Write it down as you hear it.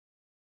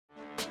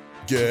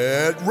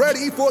Get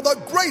ready for the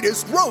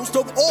greatest roast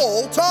of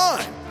all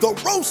time, the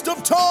Roast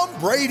of Tom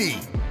Brady,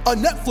 a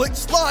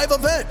Netflix live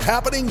event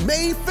happening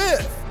May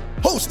 5th.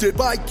 Hosted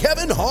by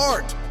Kevin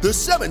Hart, the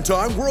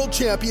 7-time world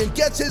champion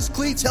gets his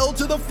cleats held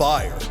to the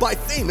fire by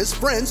famous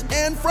friends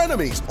and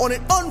frenemies on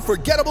an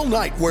unforgettable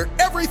night where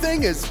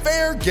everything is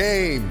fair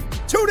game.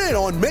 Tune in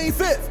on May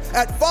 5th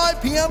at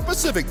 5 p.m.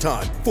 Pacific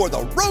time for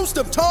the Roast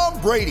of Tom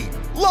Brady,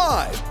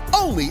 live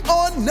only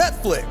on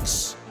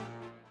Netflix.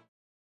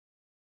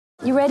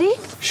 You ready?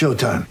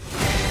 Showtime.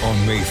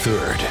 On May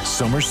 3rd,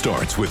 summer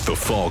starts with The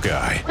Fall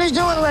Guy. Let's do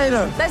it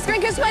later. Let's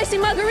drink a spicy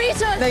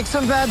margarita. Make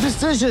some bad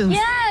decisions.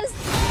 Yes!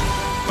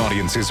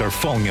 Audiences are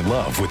falling in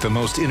love with the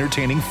most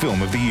entertaining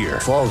film of the year.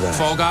 Fall Guy.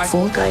 Fall Guy?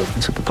 Fall guy.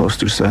 That's what the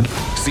poster said.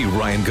 See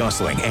Ryan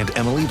Gosling and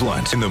Emily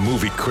Blunt in the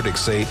movie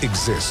critics say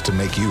exists to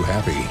make you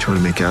happy. Trying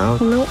to make it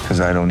out? Nope. Because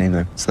I don't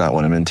either. It's not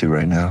what I'm into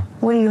right now.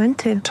 What are you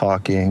into?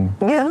 Talking.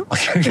 Yeah.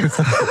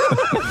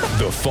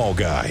 The Fall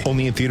Guy.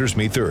 Only in theaters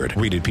May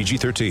 3rd. Rated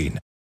PG-13.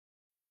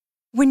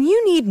 When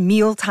you need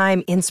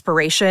mealtime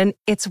inspiration,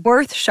 it's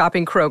worth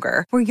shopping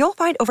Kroger, where you'll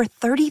find over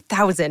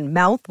 30,000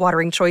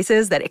 mouth-watering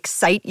choices that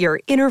excite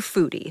your inner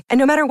foodie. And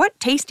no matter what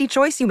tasty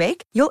choice you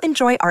make, you'll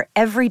enjoy our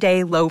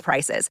everyday low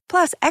prices,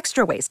 plus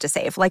extra ways to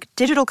save, like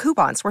digital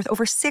coupons worth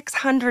over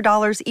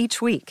 $600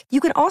 each week. You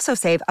can also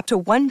save up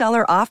to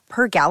 $1 off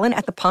per gallon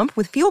at the pump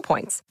with fuel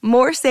points.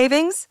 More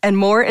savings and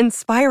more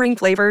inspiring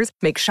flavors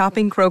make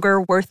shopping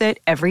Kroger worth it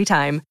every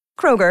time.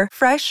 Kroger,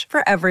 fresh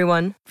for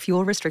everyone.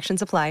 Fuel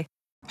restrictions apply.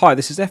 Hi,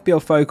 this is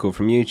FPL Focal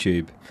from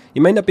YouTube.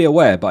 You may not be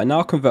aware, but I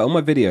now convert all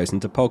my videos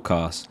into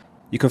podcasts.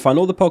 You can find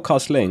all the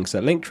podcast links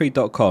at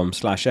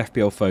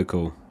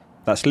linktree.com/FPLFocal.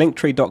 That's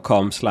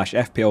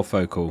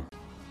linktree.com/FPLFocal.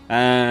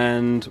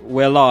 And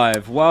we're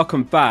live.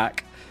 Welcome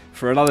back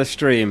for another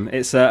stream.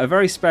 It's a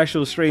very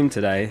special stream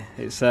today.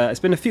 It's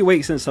been a few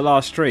weeks since the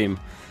last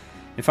stream.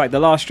 In fact, the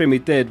last stream we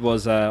did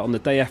was on the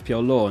day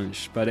FPL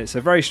launched, but it's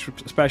a very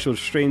special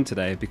stream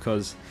today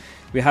because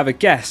we have a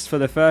guest for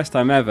the first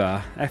time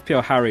ever.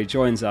 FPL Harry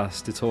joins us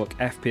to talk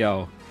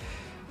FPL.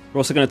 We're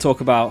also going to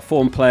talk about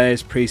form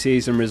players,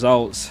 pre-season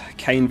results,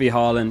 Kane v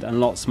Haaland, and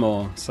lots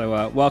more.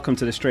 So welcome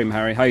to the stream,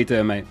 Harry. How you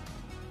doing, mate?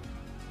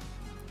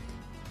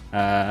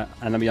 And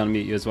let me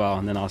unmute you as well,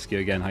 and then ask you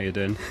again how you're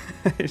doing.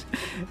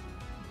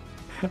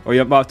 Or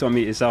you're about to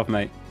unmute yourself,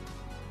 mate.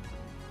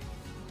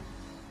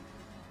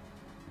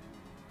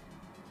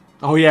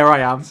 Oh yeah, I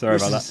am. Sorry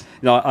about that.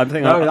 No, I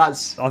think I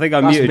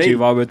muted me. you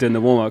while we were doing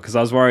the warm up because I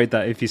was worried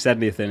that if you said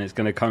anything, it's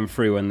going to come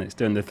through when it's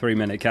doing the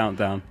 3-minute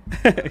countdown.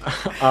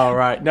 All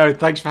right. No,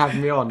 thanks for having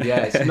me on.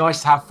 Yeah, it's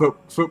nice to have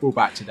football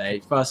back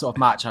today. First sort of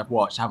match I've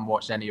watched. I haven't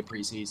watched any of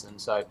pre-season,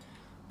 so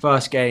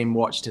first game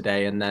watched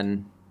today, and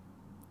then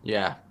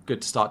yeah,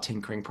 good to start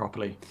tinkering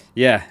properly.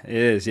 Yeah, it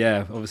is.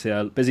 Yeah, obviously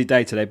a busy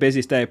day today.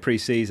 Busiest day of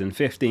pre-season.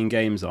 15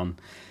 games on.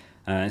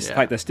 In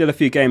fact, there's still a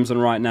few games on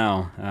right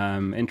now.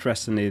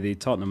 Interestingly, the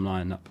Tottenham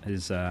lineup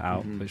is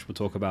out, which we'll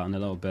talk about in a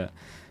little bit.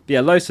 But yeah,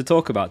 loads to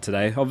talk about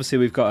today. Obviously,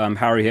 we've got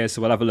Harry here,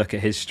 so we'll have a look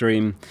at his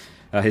team.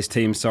 We'll have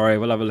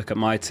a look at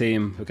my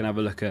team. We're going to have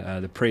a look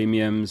at the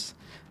premiums,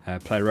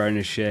 player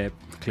ownership,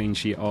 clean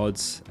sheet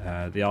odds,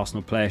 the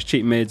Arsenal players,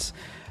 cheap mids,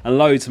 and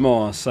loads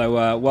more.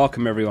 So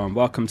welcome, everyone.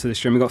 Welcome to the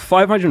stream. We've got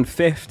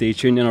 550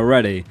 tuned in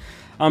already.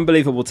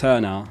 Unbelievable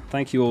turnout.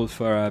 Thank you all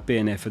for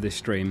being here for this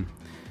stream.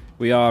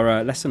 We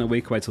are less than a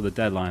week away till the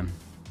deadline.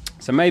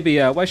 So maybe,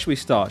 where should we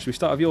start? Should we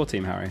start with your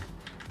team, Harry?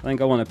 I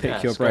think I want to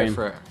pick your brain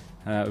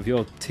with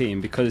your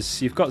team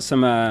because you've got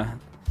some...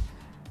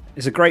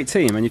 it's a great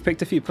team and you've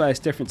picked a few players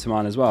different to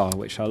mine as well,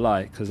 which I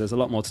like because there's a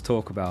lot more to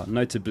talk about.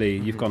 Notably,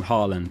 you've gone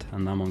Haaland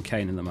and I'm on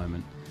Kane at the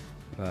moment.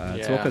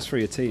 Talk us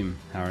through your team,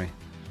 Harry.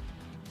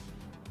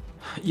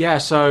 Yeah,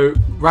 so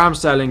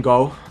Ramsdale in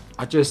goal.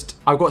 I've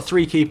got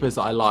 3 keepers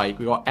that I like.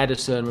 We've got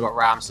Ederson, we've got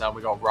Ramsdale,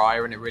 we've got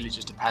Raya, and it really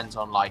just depends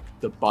on like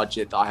the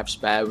budget that I have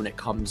spare when it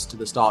comes to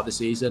the start of the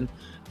season.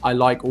 I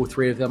like all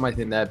 3 of them. I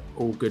think they're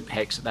all good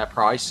picks at their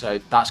price. So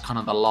that's kind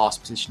of the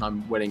last position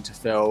I'm willing to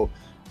fill.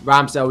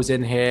 Ramsdale was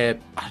in here.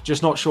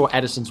 Just not sure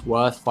Ederson's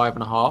worth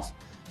 5.5.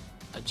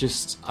 I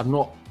just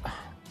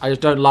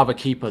don't love a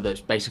keeper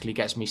that basically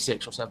gets me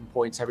 6 or 7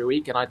 points every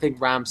week. And I think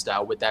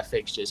Ramsdale, with their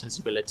fixtures, has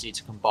the ability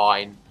to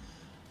combine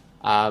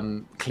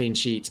clean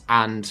sheets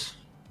and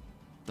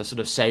the sort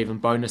of save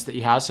and bonus that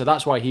he has. So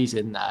that's why he's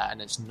in there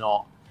and it's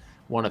not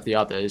one of the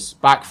others.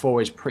 Back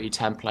 4 is pretty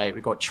template.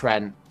 We've got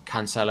Trent,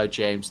 Cancelo,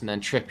 James, and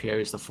then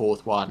Trippier is the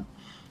 4th one.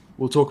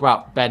 We'll talk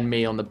about Ben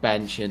Mee on the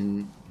bench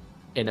in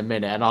a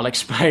minute and I'll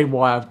explain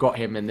why I've got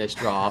him in this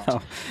draft. I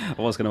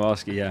was going to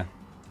ask you, yeah.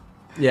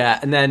 Yeah,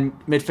 and then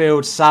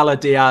midfield, Salah,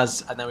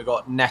 Diaz, and then we've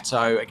got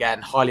Neto,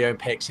 again, highly owned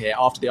picks here.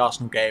 After the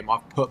Arsenal game,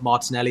 I've put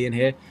Martinelli in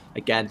here,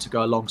 again, to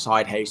go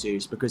alongside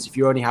Jesus, because if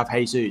you only have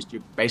Jesus,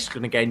 you're basically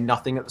going to gain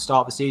nothing at the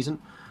start of the season.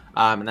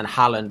 And then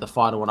Haaland, the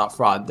final one up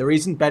front. The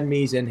reason Ben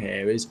Mee's in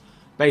here is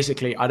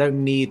basically I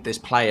don't need this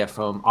player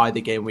from either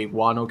game week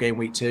 1 or game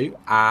week 2.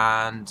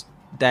 And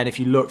then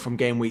if you look from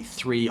game week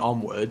 3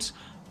 onwards,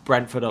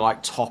 Brentford are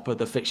like top of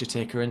the fixture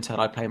ticker until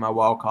I play my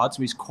wild card.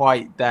 So he's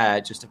quite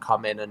there just to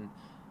come in and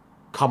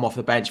come off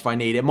the bench if I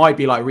need. It might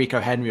be like Rico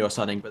Henry or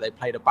something, but they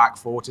played a back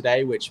four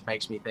today, which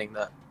makes me think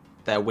that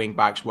their wing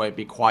backs won't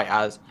be quite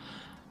as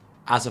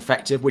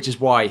effective, which is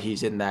why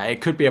he's in there.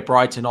 It could be a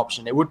Brighton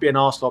option. It would be an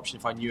Arsenal option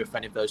if I knew if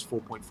any of those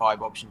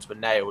 4.5 options were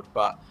nailed,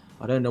 but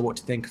I don't know what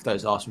to think of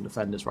those Arsenal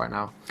defenders right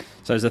now.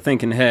 So as the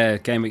thinking here,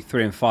 game week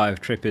 3 and 5,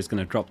 Trippier's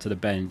going to drop to the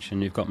bench,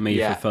 and you've got me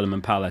for Fulham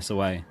and Palace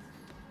away.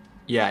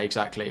 Yeah,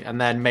 exactly.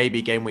 And then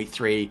maybe game week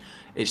 3,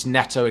 it's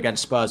Neto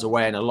against Spurs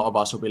away, and a lot of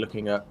us will be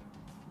looking at.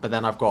 But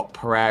then I've got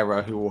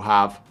Pereira, who will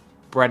have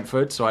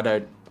Brentford, so I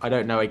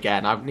don't know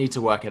again. I need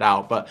to work it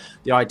out. But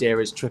the idea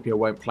is Trippier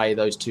won't play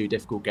those 2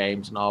 difficult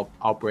games, and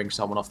I'll bring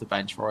someone off the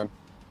bench for him.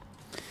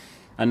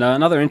 And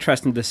another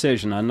interesting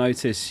decision, I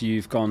notice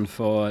you've gone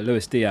for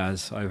Luis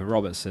Diaz over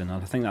Robertson. I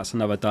think that's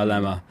another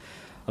dilemma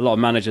a lot of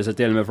managers are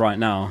dealing with right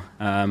now.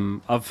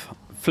 I've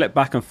flipped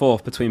back and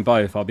forth between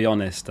both, I'll be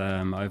honest,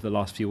 over the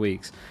last few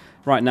weeks.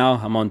 Right now,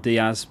 I'm on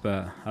Diaz,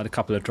 but I had a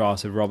couple of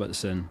drafts of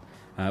Robertson.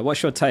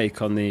 What's your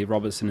take on the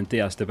Robertson and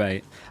Diaz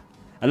debate?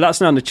 And let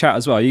us know in the chat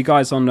as well. Are you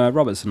guys on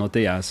Robertson or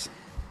Diaz?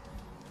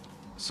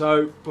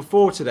 So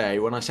before today,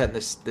 when I sent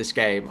this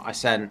game, I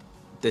sent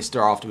this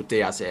draft with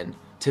Diaz in.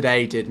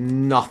 Today did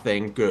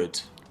nothing good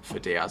for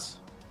Diaz.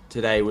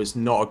 Today was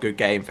not a good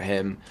game for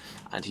him,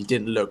 and he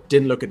didn't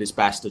look at his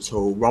best at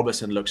all.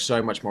 Robertson looked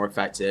so much more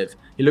effective.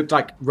 He looked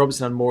like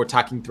Robertson had more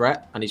attacking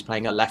threat, and he's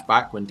playing at left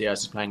back when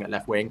Diaz is playing at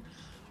left wing,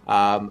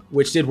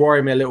 which did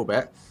worry me a little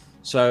bit.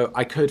 So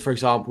I could, for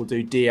example,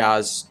 do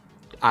Diaz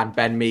and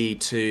Ben Mee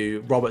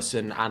to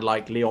Robertson and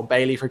like Leon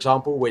Bailey, for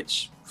example,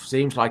 which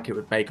seems like it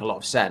would make a lot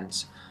of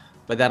sense.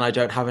 But then I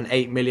don't have an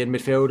 8 million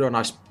midfielder, and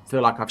I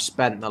feel like I've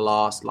spent the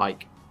last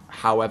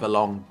however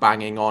long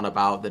banging on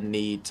about the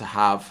need to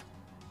have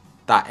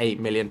that £8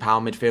 million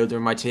midfielder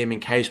in my team in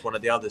case one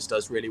of the others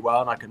does really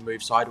well and I can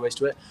move sideways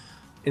to it.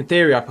 In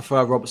theory, I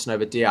prefer Robertson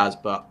over Diaz,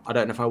 but I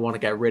don't know if I want to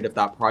get rid of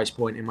that price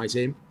point in my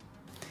team.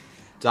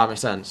 Does that make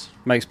sense?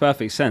 Makes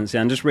perfect sense. Yeah,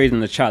 and just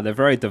reading the chat, they're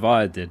very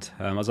divided.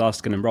 I was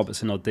asking them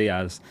Robertson or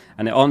Diaz,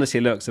 and it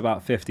honestly looks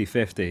about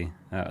 50-50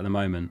 at the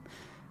moment.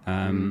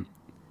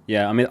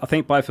 Yeah, I mean, I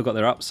think both have got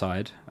their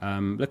upside.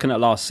 Looking at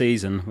last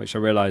season, which I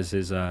realise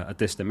is a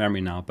distant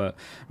memory now, but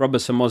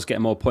Robertson was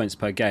getting more points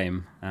per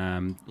game, by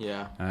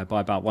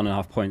about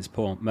 1.5 points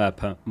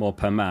more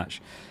per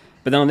match.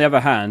 But then on the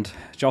other hand,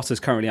 Jota's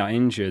currently out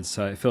injured,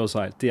 so it feels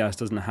like Diaz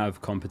doesn't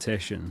have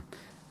competition,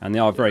 and they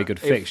are very good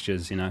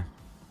fixtures, you know.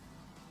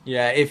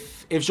 Yeah,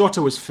 if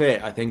Jota was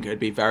fit, I think it would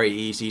be very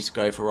easy to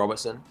go for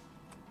Robertson.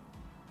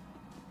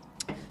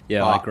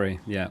 Yeah, I agree.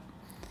 Yeah.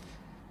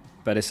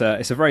 But it's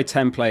a very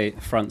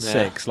template front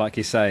six, like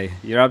you say.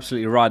 You're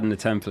absolutely riding the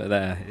template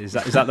there. Is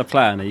that the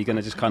plan? Are you going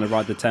to just kind of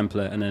ride the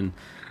template and then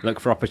look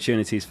for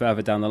opportunities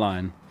further down the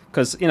line?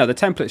 Because, you know, the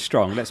template's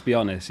strong, let's be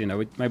honest. You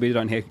know, maybe we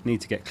don't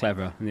need to get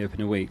clever in the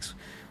opening weeks.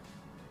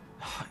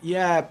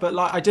 Yeah, but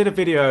I did a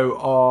video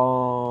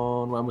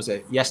on, when was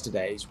it?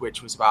 Yesterday's,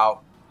 which was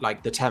about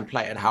the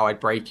template and how I'd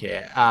break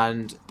it.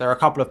 And there are a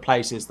couple of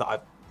places that I've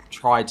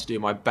tried to do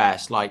my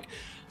best,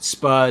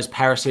 Spurs,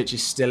 Perisic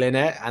is still in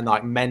it, and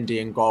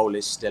Mendy in goal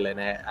is still in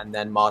it, and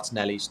then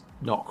Martinelli's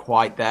not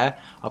quite there.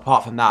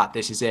 Apart from that,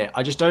 this is it.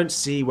 I just don't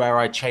see where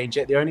I change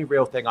it. The only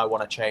real thing I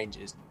want to change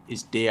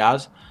is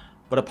Diaz,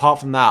 but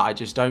apart from that, I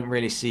just don't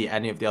really see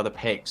any of the other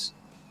picks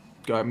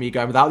going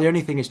without. The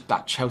only thing is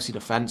that Chelsea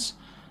defence.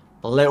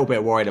 A little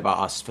bit worried about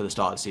us for the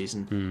start of the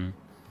season.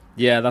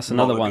 Yeah, that's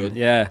another one. Good.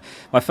 Yeah,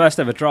 my first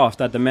ever draft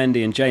I had the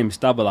Mendy and James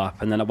double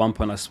up, and then at one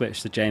point I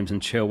switched to James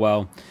and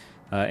Chilwell.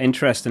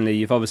 Interestingly,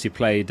 you've obviously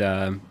played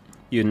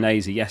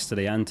Udinese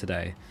yesterday and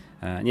today.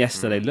 And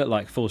yesterday looked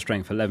like full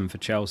strength 11 for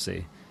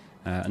Chelsea.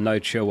 And no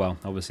Chilwell.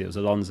 Obviously, it was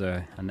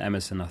Alonso and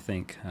Emerson, I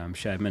think,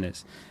 shared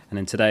minutes. And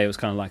then today it was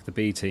kind of like the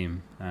B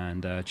team.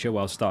 And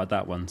Chilwell started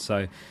that one.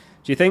 So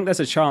do you think there's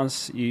a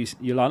chance you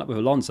line up with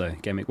Alonso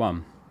game week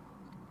 1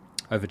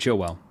 over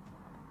Chilwell?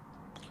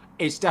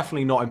 It's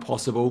definitely not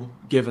impossible,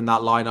 given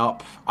that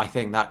lineup. I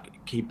think that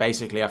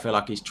I feel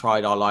like he's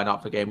tried our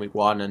lineup for game week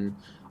 1, and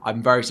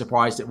I'm very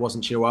surprised it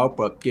wasn't Chilwell,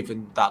 but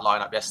given that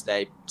lineup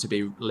yesterday to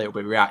be a little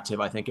bit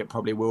reactive, I think it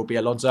probably will be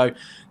Alonso.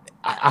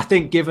 I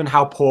think given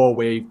how poor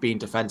we've been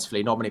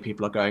defensively, not many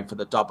people are going for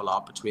the double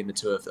up between the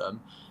two of them.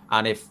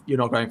 And if you're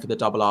not going for the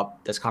double up,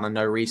 there's kind of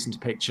no reason to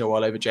pick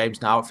Chilwell over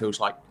James now. It feels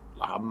like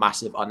a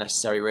massive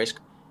unnecessary risk.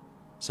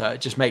 So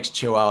it just makes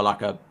Chilwell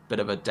a bit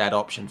of a dead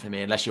option for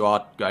me, unless you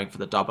are going for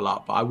the double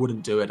up. But I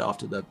wouldn't do it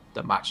after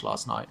the match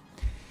last night.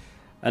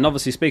 And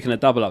obviously, speaking of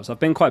double-ups, I've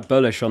been quite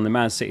bullish on the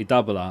Man City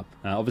double-up.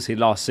 Obviously,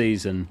 last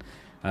season,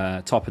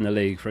 top in the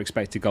league for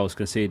expected goals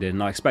conceded,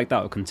 and I expect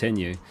that will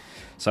continue.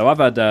 So I've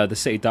had the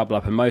City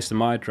double-up in most of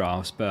my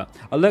drafts, but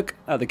I look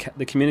at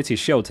the Community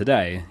Shield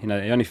today. You know,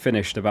 it only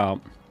finished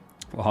about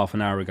half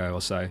an hour ago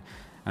or so.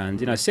 And,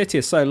 you know, City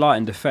is so light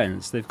in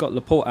defence. They've got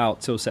Laporte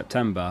out till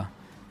September.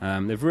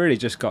 They've really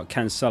just got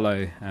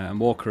Cancelo and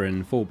Walker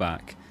in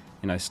fullback.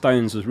 You know,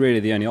 Stones was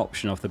really the only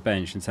option off the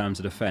bench in terms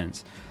of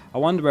defence. I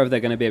wonder whether they're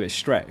going to be a bit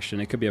stretched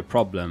and it could be a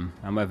problem,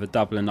 and whether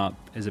doubling up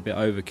is a bit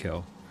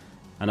overkill.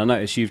 And I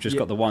notice you've just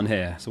got the one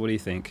here, so what do you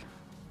think?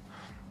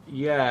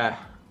 Yeah.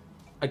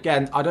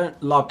 Again, I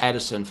don't love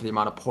Edison for the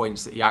amount of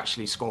points that he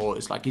actually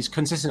scores. Like, he's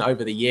consistent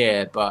over the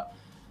year, but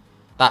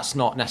that's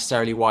not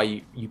necessarily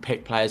why you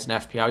pick players in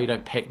FPL. You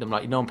don't pick them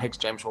like, no one picks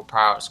James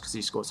Ward-Prowse because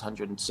he scores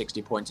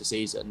 160 points a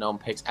season. No one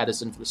picks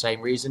Edison for the same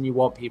reason. You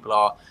want people who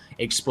are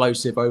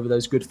explosive over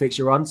those good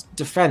fixture runs.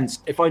 Defense,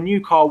 if I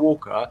knew Kyle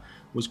Walker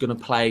was going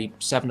to play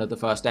 7 of the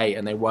first 8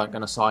 and they weren't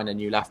going to sign a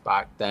new left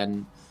back,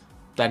 then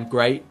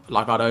great.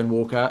 Like, I'd own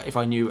Walker. If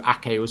I knew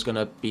Ake was going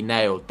to be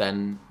nailed,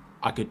 then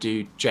I could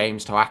do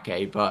James to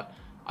Ake, but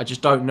I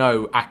just don't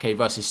know Ake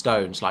versus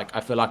Stones. Like, I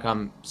feel like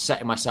I'm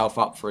setting myself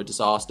up for a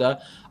disaster,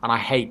 and I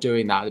hate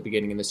doing that at the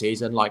beginning of the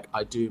season. Like,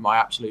 I do my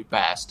absolute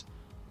best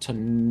to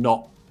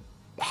not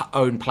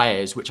own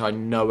players which I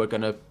know are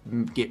going to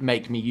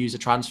make me use a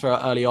transfer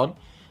early on.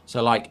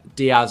 So, like,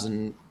 Diaz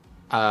and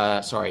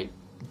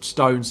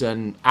Stones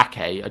and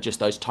Ake are just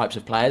those types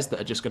of players that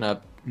are just going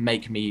to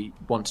make me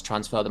want to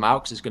transfer them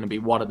out because it's going to be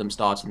one of them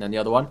starting and then the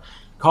other one.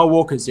 Kyle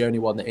Walker's the only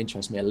one that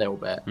interests me a little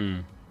bit.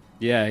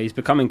 Yeah, he's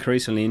become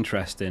increasingly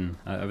interesting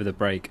over the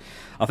break.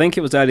 I think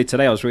it was early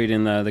today I was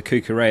reading the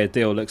Cucurella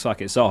deal looks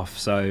like it's off,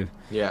 so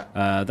yeah,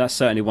 that's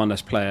certainly one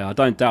less player. I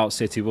don't doubt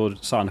City will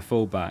sign a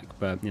fullback,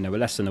 but we're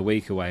less than a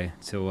week away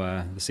till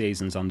the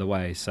season's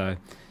underway. So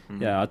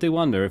yeah, I do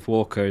wonder if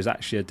Walker is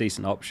actually a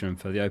decent option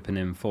for the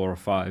opening 4 or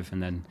 5,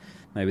 and then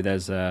maybe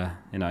there's a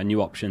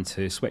new option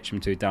to switch him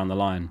to down the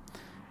line.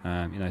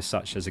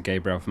 Such as a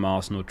Gabriel from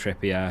Arsenal,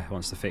 Trippier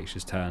once the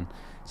fixtures turn,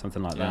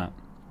 something like that.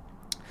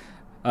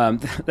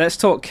 Let's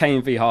talk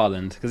Kane v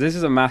Haaland, because this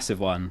is a massive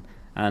one,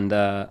 and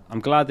I'm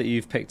glad that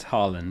you've picked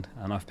Haaland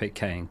and I've picked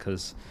Kane,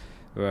 because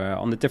we're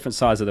on the different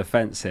sides of the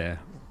fence here.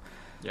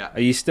 Yeah.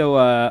 Are you still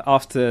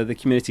after the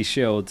Community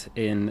Shield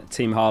in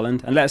Team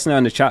Haaland? And let us know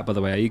in the chat, by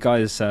the way, are you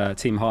guys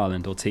Team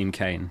Haaland or Team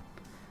Kane?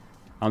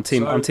 I'm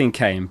Team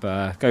Kane,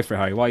 but go for it,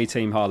 Harry. Why are you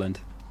Team Haaland?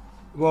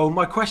 Well,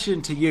 my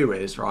question to you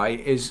is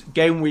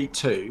game week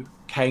 2,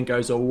 Kane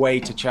goes away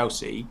to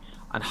Chelsea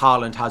and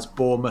Haaland has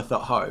Bournemouth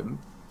at home.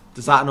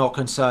 Does that not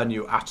concern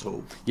you at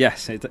all?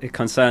 Yes, it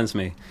concerns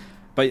me.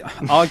 But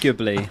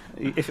arguably,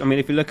 if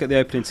you look at the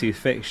opening 2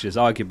 fixtures,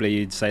 arguably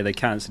you'd say they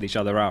cancel each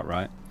other out,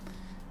 right?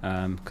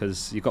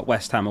 Because you've got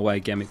West Ham away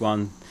game week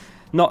 1.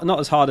 Not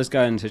as hard as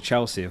going to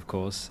Chelsea, of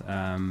course.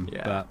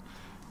 But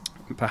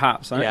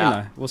perhaps,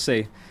 we'll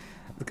see.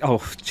 Oh,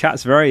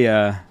 chat's very...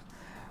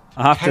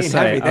 I have to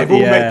say, they've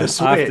all made the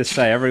switch. I have to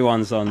say,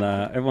 everyone's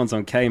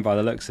on Kane by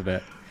the looks of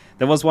it.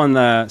 There was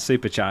one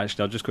super chat.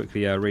 Actually, I'll just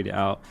quickly read it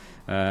out.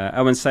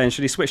 Owen's saying,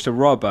 should he switch to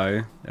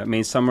Robbo? That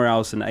means somewhere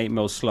else in the 8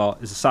 mil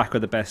slot. Is Saka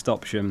the best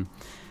option?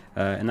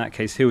 In that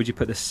case, who would you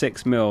put the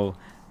 6 mil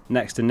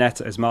next to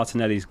Neto as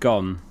Martinelli's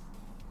gone?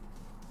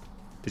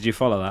 Did you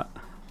follow that?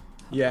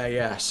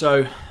 Yeah.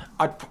 So,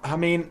 I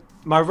mean,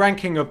 my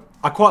ranking of...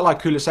 I quite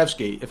like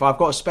Kulusevski. If I've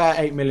got a spare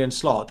 8 million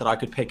slot that I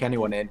could pick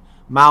anyone in,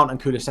 Mount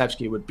and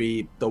Kulusevski would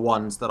be the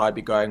ones that I'd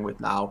be going with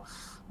now.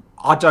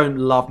 I don't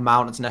love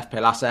Mount as an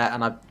FPL asset,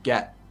 and I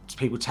get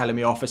people telling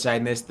me off for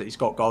saying this, that he's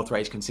got goal threat,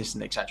 he's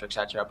consistent, etc.,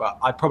 etc. But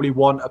I probably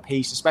want a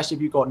piece, especially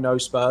if you've got no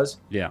Spurs.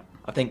 Yeah,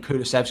 I think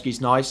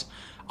Kulusevski's nice.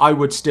 I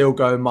would still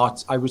go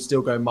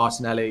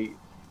Martinelli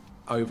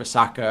over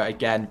Saka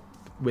again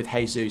with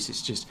Jesus.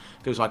 It just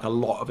feels like a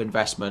lot of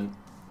investment,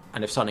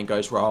 and if something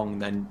goes wrong,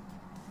 then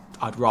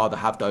I'd rather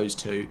have those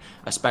two,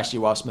 especially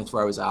while Smith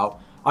Rowe is out.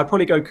 I'd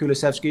probably go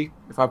Kulusevski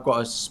if I've got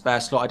a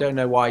spare slot. I don't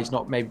know why he's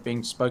not maybe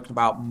being spoken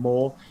about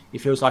more. He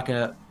feels like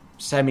a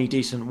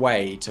semi-decent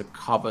way to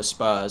cover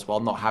Spurs while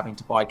not having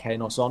to buy Kane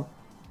or Son.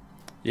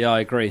 Yeah, I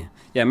agree.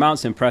 Yeah,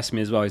 Mount's impressed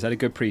me as well. He's had a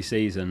good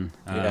pre-season.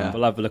 We'll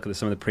have a look at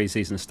some of the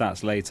pre-season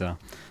stats later.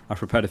 I've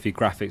prepared a few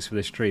graphics for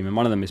this stream, and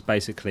one of them is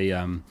basically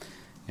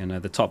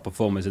the top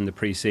performers in the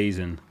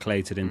pre-season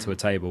collated into a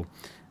table.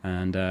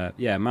 And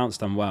Mount's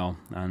done well,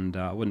 and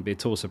I wouldn't be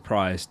at all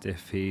surprised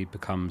if he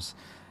becomes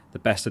the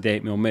best of the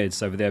 8 mil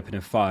mids over the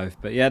opening 5.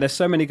 But yeah, there's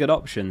so many good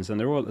options, and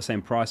they're all at the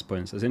same price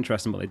points. It's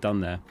interesting what they've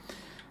done there.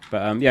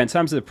 But in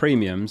terms of the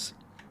premiums,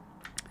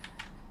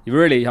 you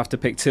really have to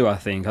pick 2, I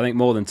think. I think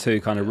more than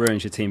 2 kind of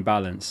ruins your team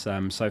balance.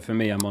 So for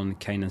me, I'm on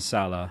Kane and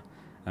Salah.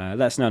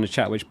 Let us know in the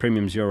chat which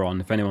premiums you're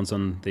on. If anyone's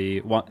on the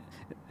one,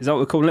 is that what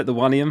we're calling it? The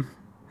one-ium?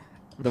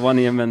 The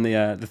one-ium and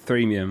the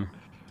threemium.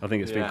 I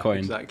think it's been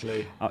coined.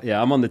 Exactly.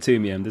 I'm on the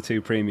 2-mium, the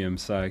 2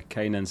 premiums. So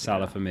Kane and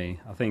Salah for me.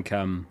 I think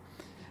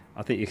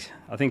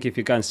if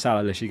you're going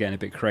Salah-less, you're getting a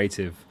bit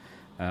creative.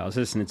 I was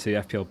listening to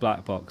FPL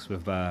Black Box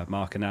with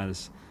Mark and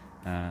Az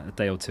a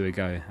day or 2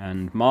 ago,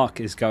 and Mark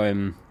is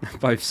going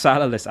both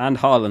Salah-less and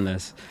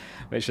Haaland-less,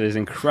 which is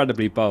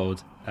incredibly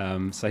bold.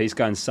 So he's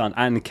going Son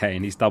and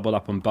Kane. He's doubled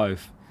up on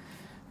both,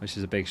 which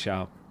is a big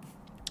shout.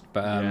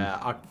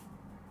 But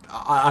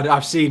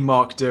I've seen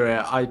Mark do it.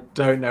 I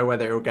don't know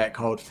whether he'll get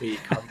cold feet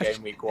come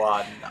game week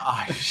 1.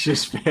 I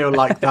just feel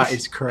like that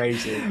is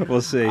crazy.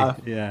 We'll see.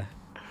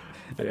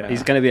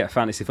 He's going to be at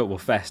Fantasy Football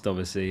Fest,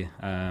 obviously,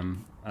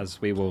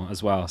 as we will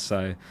as well.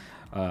 So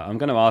I'm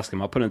going to ask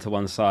him. I'll put him to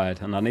one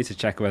side, and I need to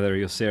check whether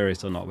you're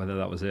serious or not, whether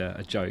that was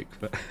a joke.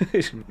 But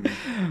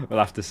we'll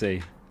have to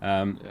see.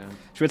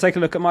 Should we take a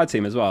look at my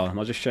team as well? And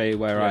I'll just show you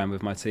where I am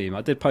with my team.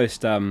 I did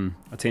post a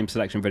team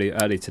selection video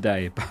early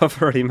today, but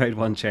I've already made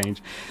one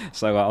change,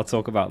 so I'll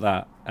talk about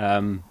that.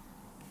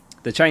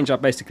 The change I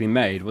basically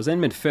made was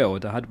in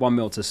midfield. I had 1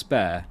 mil to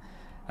spare.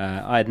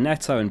 I had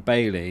Neto and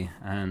Bailey,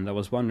 and I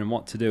was wondering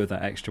what to do with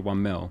that extra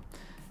 1 mil.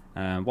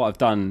 What I've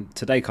done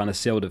today kind of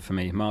sealed it for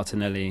me.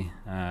 Martinelli,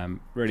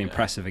 really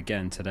impressive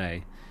again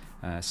today.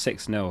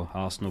 6-0,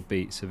 Arsenal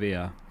beat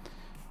Sevilla.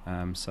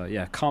 So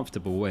yeah,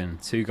 comfortable win.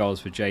 2 goals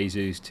for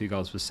Jesus, 2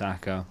 goals for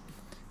Saka.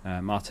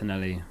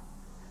 Martinelli,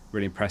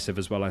 really impressive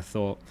as well, I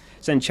thought.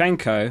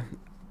 Zinchenko,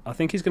 I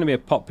think he's going to be a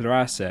popular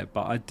asset,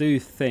 but I do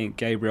think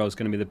Gabriel's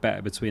going to be the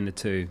better between the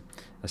two,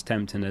 as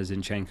tempting as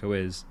Zinchenko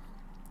is.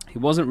 He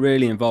wasn't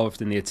really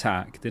involved in the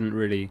attack, didn't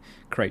really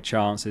create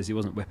chances, he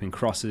wasn't whipping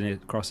crosses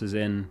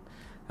in.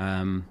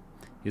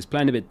 He was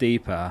playing a bit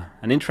deeper,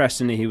 and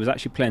interestingly, he was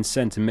actually playing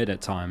centre mid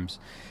at times,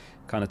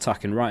 kind of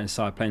tucking right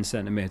inside, playing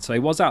centre mid. So he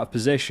was out of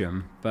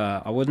position,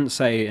 but I wouldn't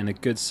say in a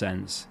good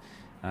sense.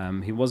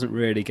 He wasn't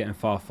really getting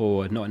far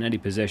forward, not in any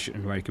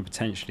position where he could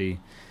potentially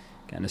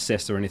get an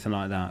assist or anything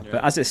like that.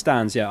 But as it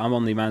stands, I'm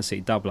on the Man City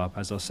double up,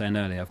 as I was saying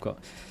earlier. I've got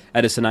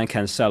Edison and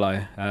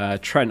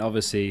Cancelo. Trent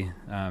obviously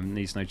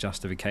needs no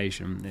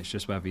justification. It's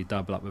just whether you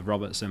double up with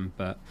Robertson.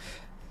 But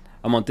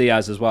I'm on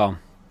Diaz as well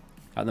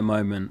at the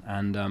moment,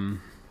 and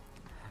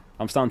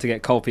I'm starting to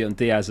get cold feet on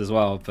Diaz as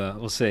well. But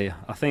we'll see.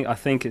 I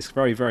think it's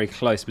very, very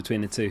close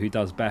between the two who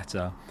does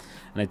better,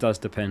 and it does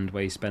depend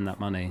where you spend that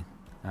money.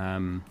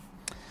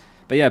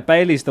 But yeah,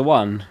 Bailey's the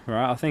one,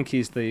 right? I think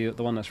he's the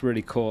one that's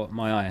really caught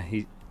my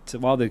eye.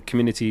 While the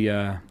Community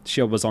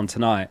Shield was on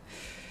tonight,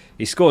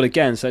 he scored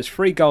again. So it's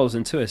 3 goals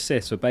and 2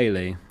 assists for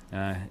Bailey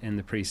in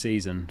the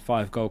pre-season,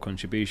 5 goal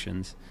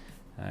contributions.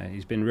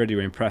 He's been really,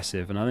 really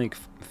impressive, and I think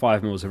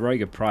 5 mil is a very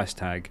good price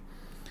tag.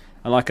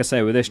 And like I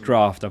say, with this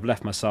draft, I've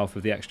left myself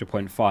with the extra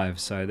 0.5,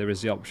 so there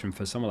is the option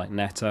for someone like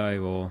Neto,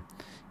 or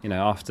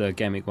after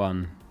Game Week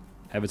 1,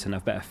 Everton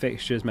have better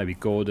fixtures, maybe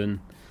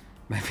Gordon,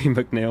 maybe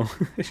McNeil.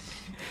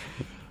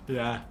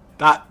 Yeah.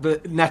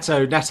 But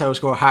Neto will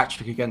score a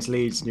hat-trick against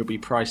Leeds and you'll be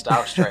priced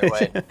out straight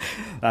away.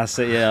 That's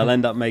it, yeah. I'll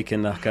end up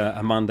making like a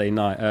Monday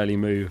night early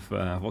move.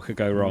 What could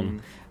go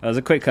wrong? There's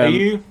a quick... Go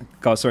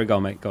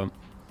on, mate. Go on.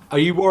 Are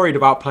you worried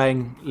about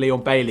playing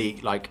Leon Bailey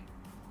like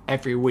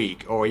every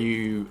week, or are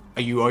you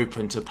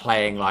open to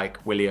playing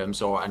like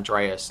Williams or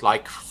Andreas?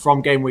 Like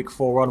from game week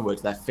 4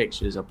 onwards, their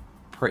fixtures are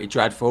pretty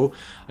dreadful.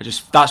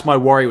 That's my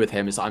worry with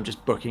him, is that I'm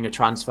just booking a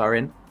transfer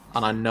in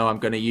and I know I'm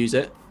going to use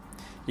it.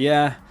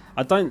 Yeah.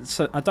 I don't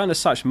as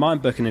such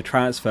mind booking the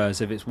transfers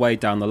if it's way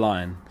down the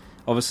line.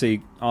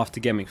 Obviously,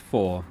 after Game Week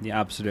 4, you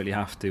absolutely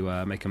have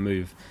to make a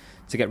move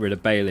to get rid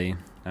of Bailey,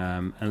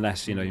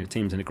 unless your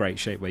team's in a great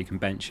shape where you can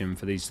bench him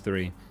for these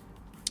 3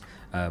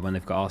 when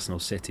they've got Arsenal,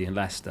 City and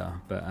Leicester.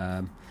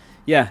 But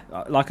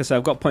like I said,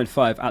 I've got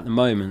 0.5 at the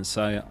moment,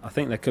 so I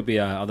think there could be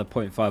other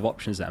 0.5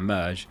 options that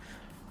emerge.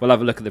 We'll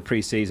have a look at the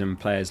pre-season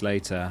players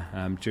later.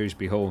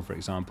 Dewsbury Hall, for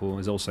example,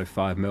 is also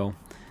 5 mil.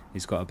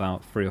 He's got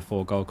about 3 or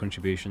 4 goal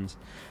contributions.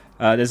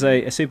 There's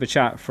a super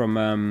chat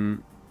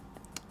from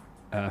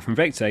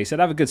Victor. He said,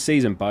 "Have a good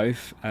season,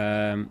 both."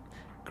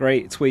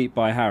 Great tweet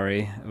by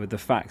Harry with the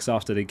facts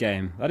after the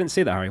game. I didn't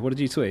see that, Harry. What did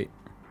you tweet?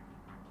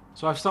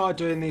 So I've started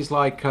doing these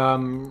like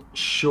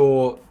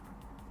short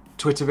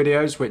Twitter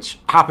videos, which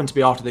happened to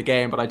be after the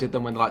game, but I did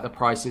them when like the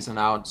price is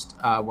announced,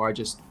 where I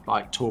just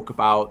like talk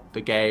about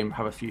the game,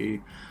 have a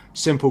few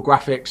simple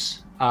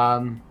graphics.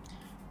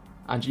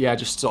 And yeah,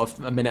 just sort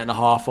of a minute and a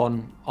half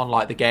on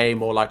like the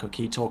game or like a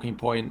key talking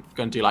point.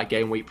 Going to do like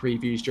game week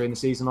previews during the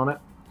season on it.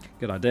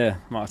 Good idea.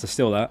 Might have to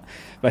steal that.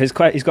 But he's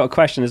got a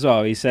question as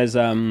well. He says,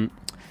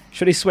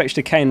 should he switch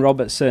to Kane and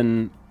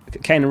Robertson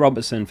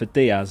for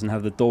Diaz and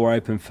have the door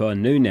open for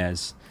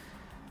Nunez?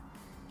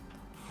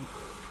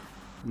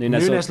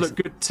 Nunez looked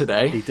good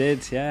today. He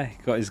did, yeah. He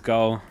got his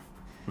goal.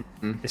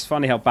 It's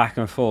funny how back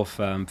and forth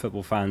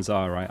football fans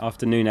are, right?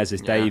 After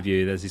Nunez's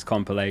debut, there's these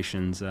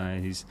compilations.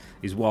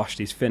 He's washed,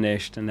 he's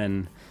finished, and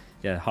then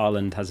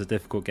Haaland has a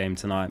difficult game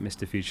tonight,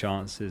 missed a few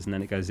chances, and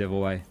then it goes the other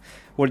way.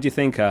 What did you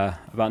think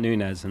about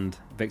Nunez and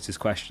Victor's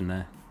question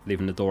there,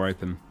 leaving the door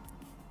open?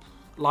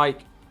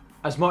 Like,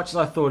 as much as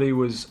I thought he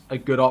was a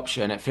good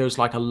option, it feels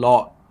like a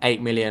lot,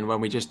 8 million,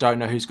 when we just don't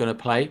know who's going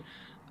to play.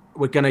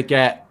 We're going to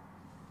get,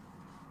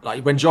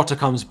 like, when Jota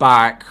comes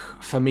back,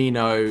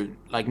 Firmino,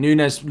 like,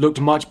 Nunez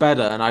looked much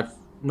better, and I've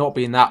not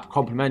been that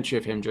complimentary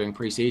of him during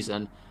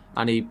pre-season,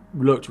 and he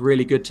looked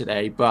really good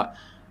today, but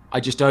I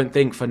just don't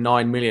think for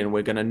 9 million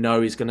we're going to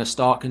know he's going to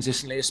start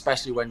consistently,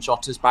 especially when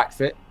Jota's back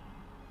fit.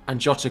 And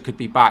Jota could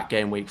be back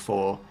game week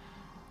 4,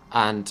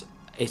 and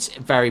it's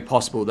very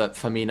possible that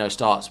Firmino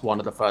starts one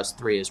of the first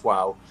 3 as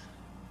well.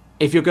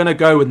 If you're going to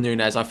go with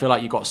Nunez, I feel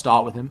like you've got to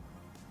start with him.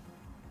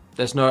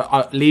 There's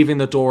no leaving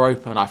the door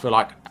open. I feel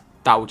like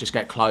that will just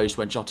get closed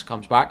when Jota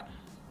comes back.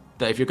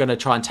 That if you're going to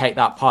try and take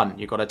that punt,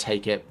 you've got to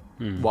take it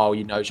while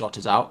you know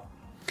Jota's out.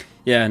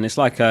 Yeah, and it's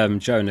like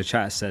Joe in the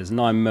chat says,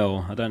 9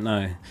 mil. I don't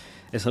know.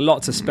 It's a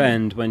lot to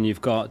spend when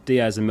you've got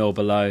Diaz a mil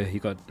below,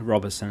 you've got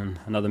Robertson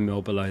another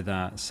mil below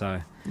that.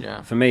 So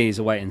For me, he's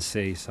a wait and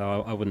see,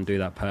 so I wouldn't do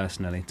that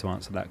personally to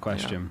answer that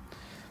question.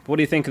 But what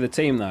do you think of the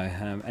team,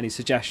 though? Any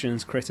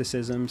suggestions,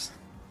 criticisms?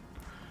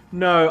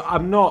 No,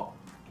 I'm not.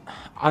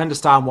 I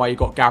understand why you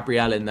got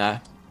Gabriel in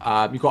there.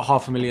 You've got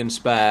 500,000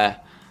 spare.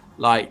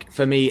 Like,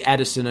 for me,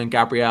 Edison and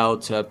Gabriel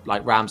to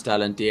like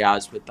Ramsdale and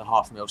Diaz with the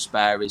 500,000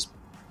 spare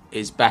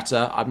is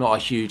better. I'm not a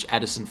huge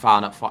Edison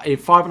fan at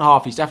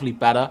 5.5. He's definitely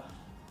better,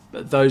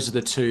 but those are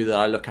the two that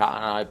I look at,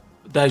 and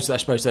I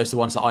suppose those are the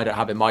ones that I don't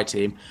have in my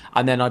team.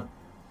 And then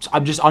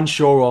I'm just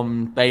unsure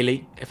on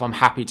Bailey if I'm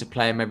happy to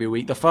play him every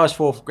week. The first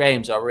 4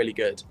 games are really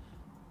good,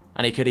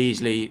 and he could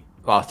easily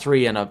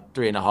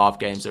 3.5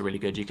 games are really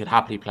good. You could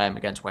happily play him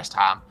against West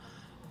Ham.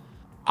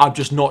 I'm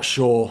just not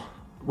sure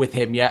with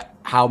him yet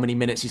how many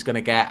minutes he's going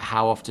to get,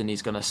 how often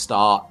he's going to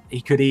start.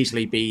 He could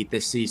easily be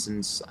this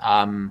season's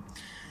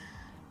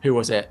who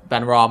was it?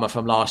 Benrahma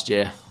from last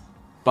year,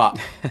 but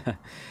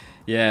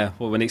yeah,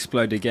 well, when he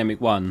exploded game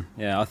week 1,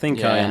 I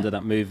think I ended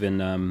up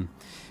moving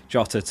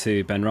Jota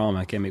to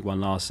Benrahma game week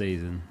 1 last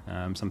season,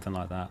 something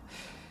like that.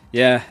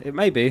 Yeah, it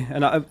may be.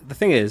 And the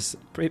thing is,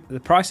 the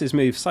prices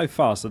move so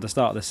fast at the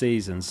start of the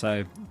season.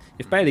 So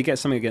if Bailey gets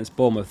something against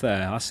Bournemouth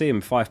there, I see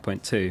him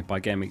 5.2 by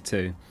game week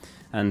 2.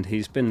 And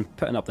he's been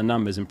putting up the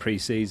numbers in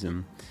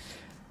pre-season.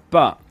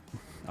 But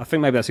I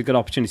think maybe that's a good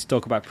opportunity to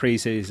talk about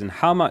pre-season.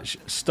 How much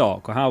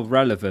stock or how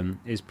relevant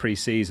is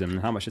pre-season?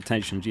 And how much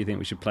attention do you think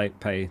we should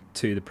pay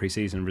to the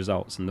pre-season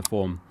results and the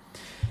form?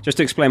 Just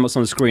to explain what's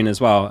on the screen as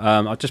well,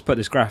 I've just put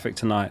this graphic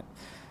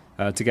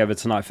together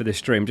tonight for this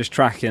stream, just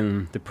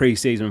tracking the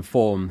pre-season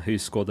form,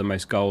 who's scored the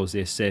most goals,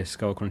 the assists,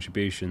 goal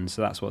contributions.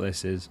 So that's what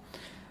this is.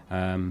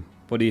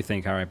 What do you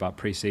think, Harry, about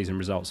pre-season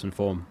results and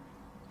form?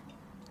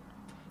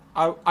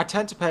 I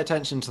tend to pay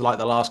attention to like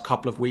the last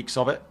couple of weeks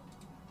of it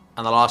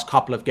and the last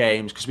couple of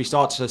games, because we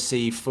start to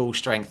see full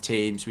strength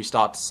teams. We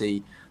start to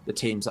see the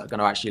teams that are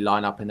going to actually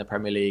line up in the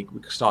Premier League.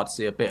 We start to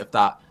see a bit of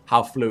that,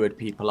 how fluid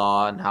people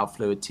are and how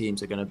fluid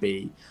teams are going to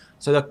be.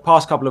 So the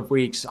past couple of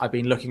weeks, I've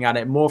been looking at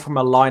it more from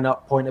a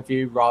lineup point of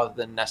view rather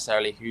than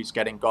necessarily who's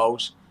getting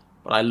goals.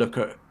 But I look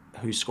at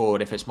who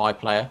scored if it's my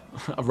player.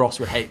 Ross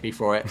would hate me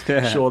for it.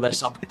 Yeah. Sure, there's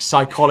some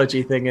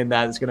psychology thing in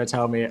there that's going to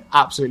tell me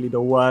absolutely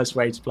the worst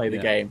way to play the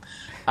game.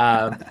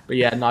 But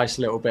yeah, nice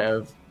little bit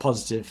of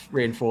positive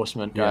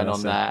reinforcement going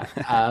on there.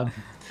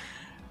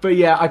 But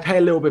yeah, I pay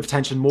a little bit of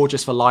attention more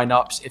just for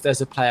lineups. If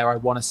there's a player I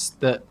want to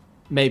that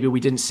maybe we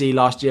didn't see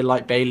last year,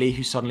 like Bailey,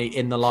 who's suddenly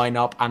in the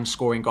lineup and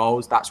scoring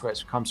goals, that's where it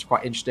becomes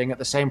quite interesting. At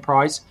the same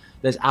price,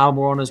 there's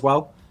Almiron as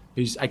well,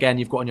 who's, again,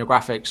 you've got on your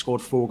graphic,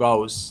 scored 4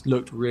 goals,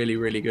 looked really,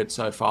 really good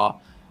so far.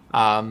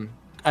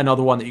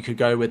 Another one that you could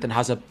go with and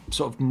has a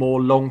sort of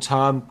more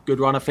long-term good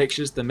run of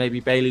fixtures than maybe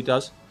Bailey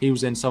does. He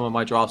was in some of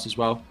my drafts as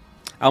well.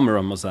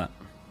 Almiron was that?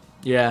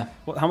 Yeah.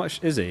 How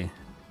much is he?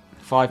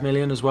 5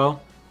 million as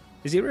well.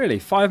 Is he really?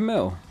 5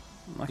 mil?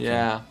 Okay.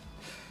 Yeah.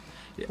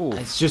 Ooh,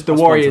 it's just the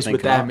worry is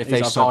with them if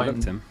they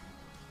sign.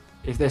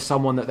 If there's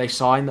someone that they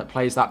sign that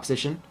plays that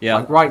position,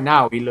 like right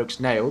now he looks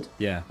nailed.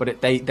 Yeah.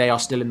 But they are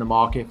still in the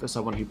market for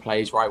someone who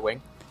plays right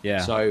wing. Yeah.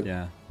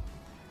 So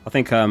I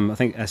think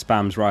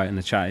Spam's right in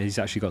the chat. He's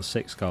actually got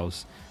 6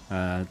 goals.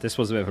 This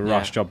was a bit of a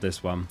rush job,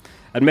 this one.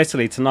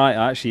 Admittedly, tonight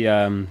I actually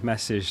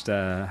messaged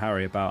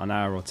Harry about an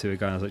hour or 2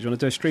 ago. And I was like, "Do you want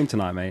to do a stream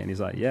tonight, mate?" And he's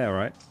like, "Yeah, all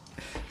right."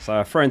 So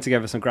I've thrown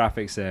together some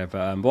graphics there.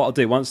 But what I'll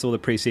do, once all the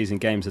pre-season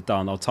games are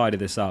done, I'll tidy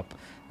this up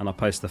and I'll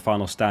post the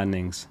final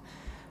standings.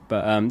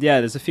 But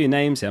there's a few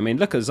names here. I mean,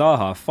 look at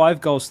Zaha,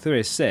 5 goals, 3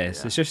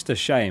 assists. Yeah. It's just a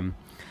shame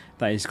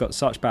that he's got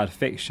such bad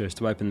fixtures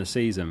to open the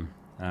season.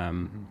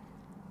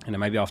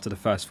 Maybe after the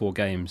first 4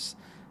 games,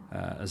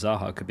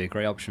 Zaha could be a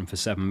great option for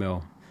 7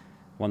 mil.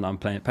 One that I'm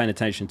paying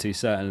attention to,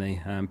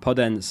 certainly.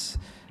 Podence,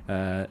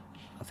 I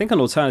think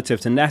an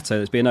alternative to Neto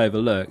that's been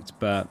overlooked.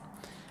 But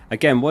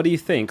again, what do you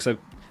think? So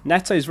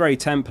Neto's very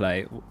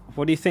template.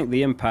 What do you think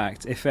the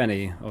impact, if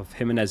any, of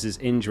Jimenez's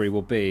injury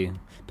will be,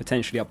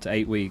 potentially up to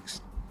 8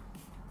 weeks?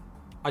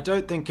 I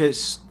don't think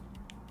it's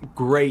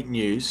great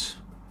news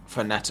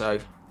for Neto.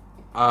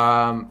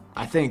 I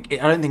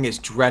don't think it's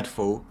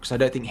dreadful, because I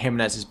don't think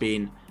Jimenez has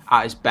been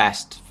at his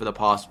best for the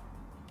past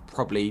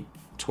probably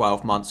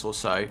 12 months or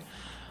so.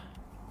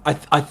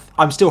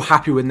 I'm still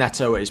happy with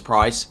Neto at his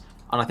price,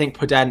 and I think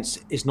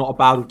Podence is not a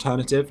bad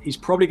alternative. He's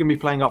probably going to be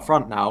playing up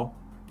front now.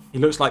 He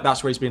looks like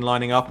that's where he's been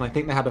lining up, and I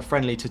think they had a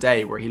friendly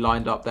today where he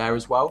lined up there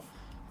as well.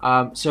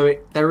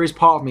 There is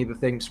part of me that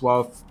thinks,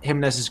 well, if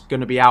Jimenez is going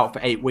to be out for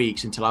 8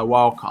 weeks until our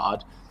wild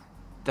card,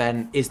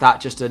 then is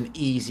that just an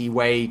easy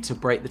way to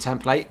break the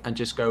template and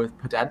just go with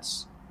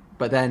Podence?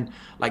 But then,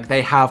 like,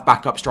 they have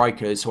backup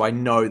strikers, so I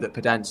know that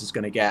Podence is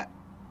going to get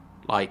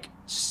like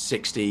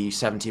 60,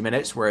 70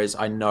 minutes, whereas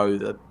I know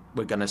that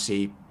we're going to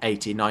see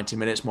 80, 90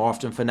 minutes more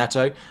often for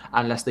Neto,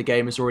 unless the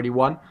game is already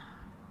won.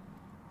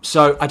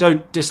 So I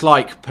don't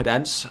dislike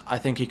Podence. I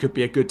think he could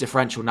be a good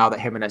differential now that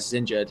Jimenez is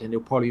injured, and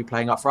he'll probably be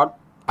playing up front.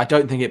 I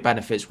don't think it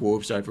benefits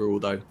Wolves overall,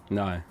 though.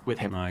 No, with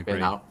him I being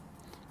agree. out.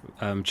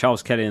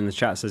 Charles Kelly in the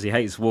chat says he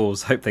hates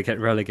Wolves. Hope they get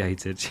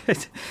relegated.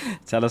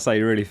 Tell us how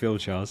you really feel,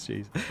 Charles.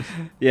 Jeez.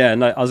 Yeah,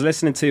 no, I was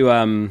listening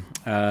to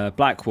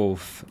Black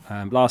Wolf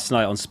last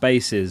night on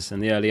Spaces in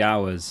the early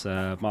hours.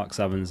 Mark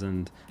Summons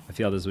and a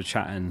few others were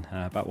chatting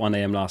about 1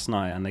 a.m. last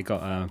night, and they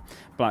got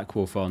Black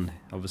Wolf on.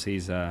 Obviously,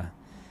 he's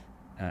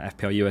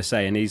FPL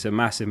USA, and he's a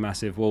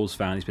massive Wolves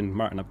fan. He's been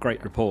writing up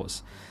great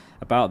reports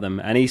about them,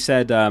 and he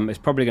said it's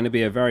probably going to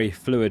be a very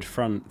fluid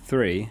front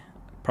three,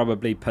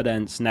 probably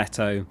Podence,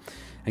 Neto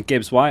and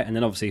Gibbs White, and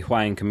then obviously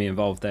Hwang can be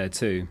involved there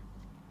too.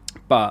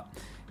 But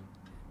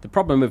the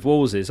problem with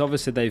Wolves is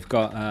obviously they've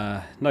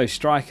got no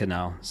striker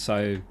now,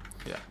 so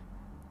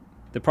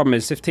the problem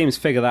is if teams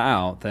figure that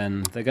out,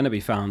 then they're going to be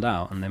found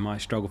out and they might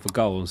struggle for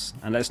goals.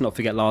 And let's not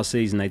forget last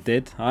season they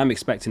did. I'm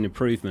expecting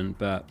improvement,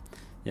 but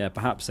yeah,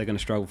 perhaps they're going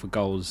to struggle for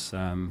goals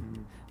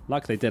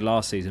like they did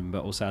last season,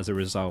 but also as a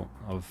result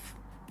of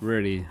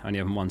really only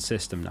having one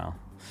system now.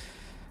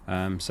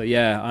 So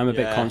yeah, I'm a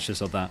bit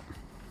conscious of that.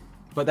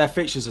 But their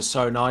fixtures are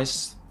so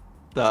nice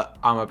that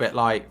I'm a bit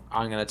like,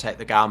 I'm going to take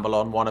the gamble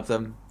on one of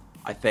them.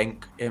 I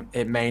think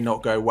it may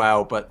not go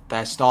well, but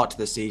their start to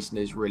the season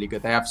is really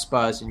good. They have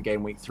Spurs in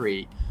game week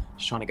 3,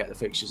 just trying to get the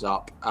fixtures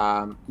up.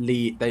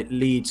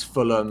 Leeds,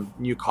 Fulham,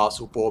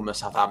 Newcastle, Bournemouth,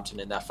 Southampton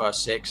in their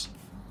first 6.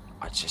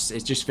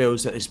 It just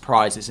feels that this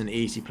prize is an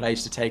easy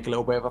place to take a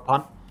little bit of a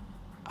punt.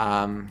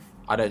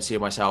 I don't see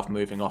myself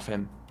moving off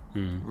him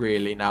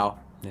really now.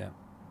 Yeah.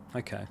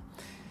 Okay.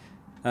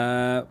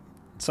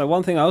 So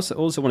one thing I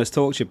also wanted to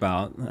talk to you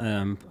about,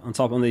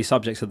 on the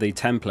subjects of the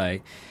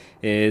template,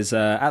 is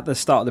at the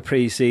start of the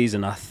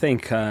pre-season, I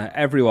think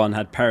everyone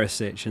had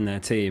Perisic in their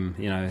team.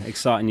 You know,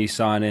 exciting new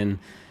signing,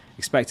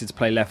 expected to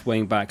play left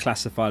wing back,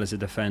 classified as a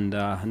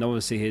defender, and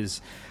obviously his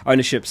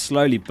ownership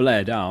slowly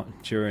bled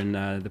out during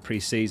the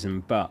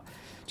pre-season. But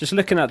just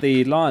looking at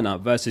the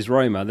lineup versus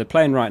Roma, they're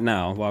playing right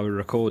now while we're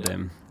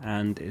recording,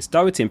 and it's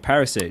Doherty and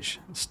Perisic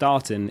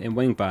starting in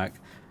wing back.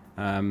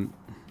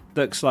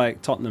 Looks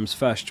like Tottenham's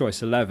first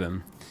choice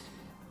 11.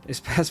 Is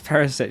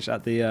Perisic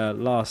at the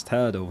last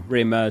hurdle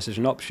re-emerged as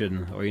an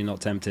option, or are you not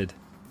tempted?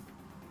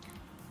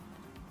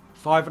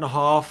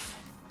 5.5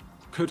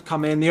 could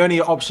come in. The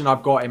only option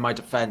I've got in my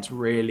defence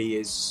really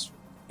is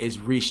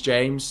Reece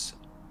James.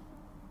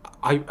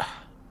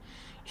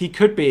 He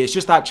could be. It's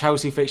just that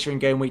Chelsea fixture in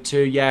game week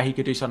 2. Yeah, he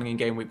could do something in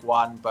game week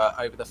 1, but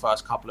over the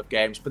first couple of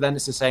games. But then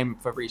it's the same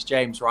for Reece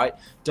James, right?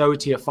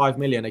 Doherty at 5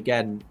 million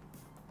again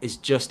is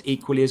just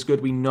equally as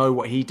good. We know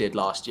what he did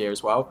last year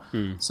as well.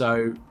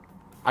 So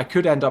I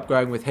could end up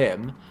going with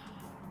him.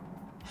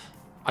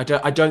 I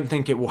don't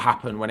think it will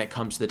happen when it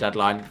comes to the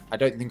deadline. I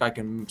don't think I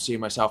can see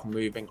myself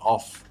moving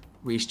off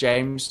Reece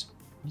James,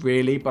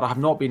 really, but I have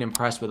not been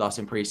impressed with us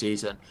in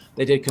pre-season.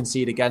 They did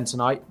concede again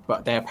tonight,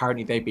 but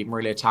they've been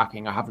really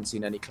attacking. I haven't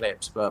seen any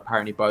clips, but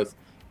apparently both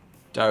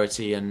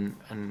Doherty and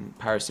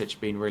Perisic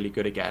have been really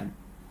good again.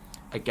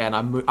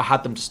 I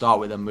had them to start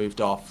with and moved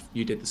off.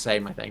 You did the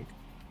same, I think.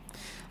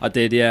 I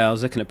did, yeah. I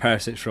was looking at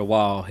Perisic for a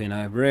while. You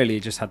know,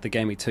 really just had the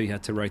game week 2. You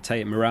had to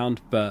rotate him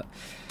around, but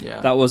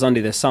that was under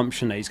the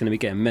assumption that he's going to be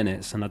getting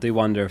minutes, and I do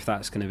wonder if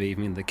that's going to be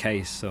even the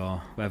case,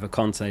 or whether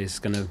Conte is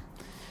going to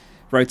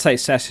rotate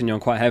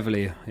Sessegnon quite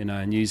heavily, you know,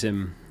 and use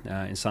him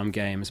in some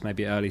games,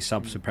 maybe early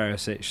subs for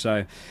Perisic.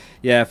 So,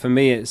 yeah, for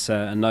me it's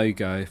a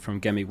no-go from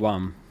game week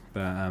 1.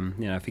 But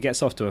you know, if he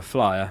gets off to a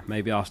flyer,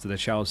 maybe after the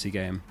Chelsea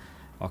game,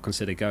 I'll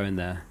consider going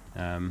there.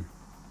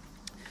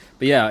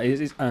 But yeah,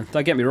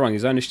 don't get me wrong,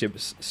 his ownership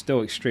is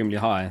still extremely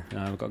high.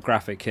 I've got a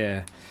graphic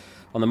here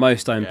on the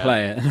most owned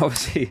player, and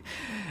obviously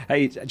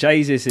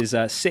Jesus is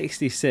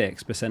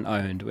 66%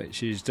 owned,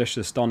 which is just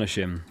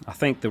astonishing. I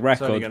think the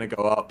record... It's only going to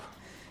go up.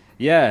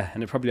 Yeah,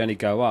 and it'll probably only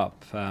go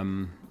up. I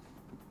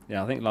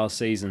think last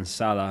season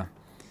Salah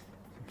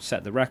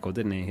set the record,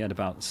 didn't he? He had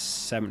about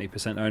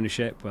 70%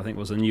 ownership, I think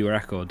was a new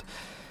record.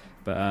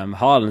 But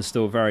Haaland's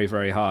still very,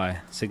 very high,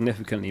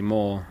 significantly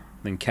more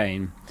than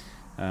Kane.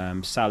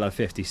 Salah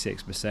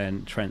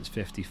 56%, Trent's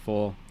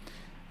 54%.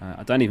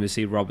 I don't even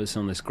see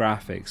Robertson on this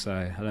graphic,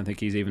 so I don't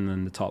think he's even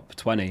in the top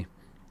 20.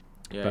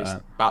 Yeah, he's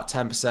about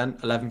 10%,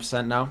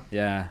 11% now.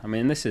 Yeah, I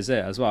mean, this is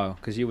it as well,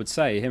 because you would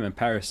say him and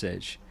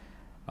Perisic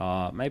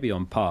are maybe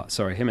on par.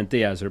 Sorry, him and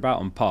Diaz are about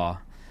on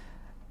par.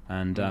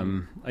 And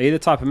are you the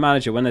type of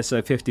manager, when there's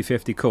a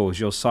 50-50 calls,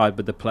 you'll side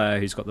with the player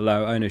who's got the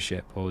lower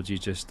ownership, or do you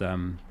just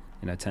tend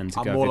to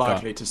go... I'm more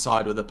likely to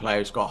side with the player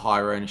who's got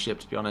higher ownership,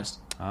 to be honest.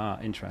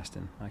 Ah,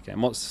 interesting. Okay,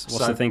 and what's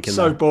the thinking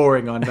so there?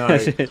 Boring, I know.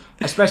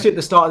 Especially at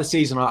the start of the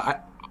season, I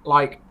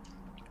like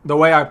the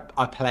way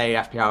I play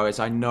FPL is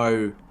I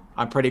know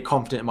I'm pretty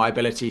confident in my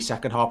ability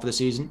second half of the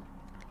season.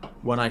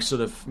 When I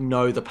sort of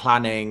know the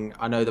planning,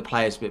 I know the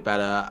players a bit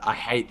better. I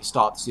hate the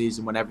start of the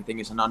season when everything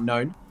is an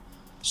unknown.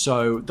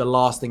 So the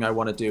last thing I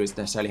want to do is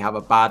necessarily have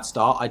a bad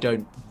start. I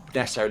don't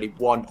necessarily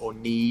want or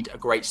need a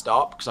great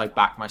start because I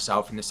back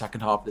myself in the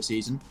second half of the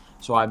season.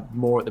 So I'm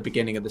more at the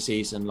beginning of the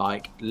season,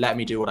 like, let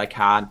me do what I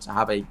can to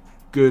have a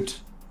good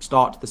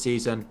start to the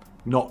season,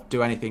 not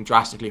do anything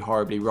drastically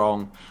horribly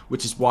wrong,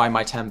 which is why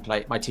my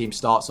team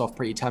starts off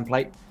pretty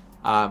template.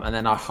 And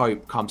then I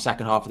hope come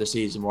second half of the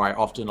season, where I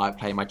often like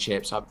play my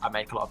chips, I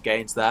make a lot of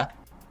gains there.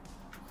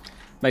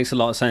 Makes a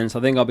lot of sense. I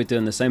think I'll be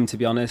doing the same, to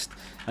be honest.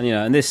 And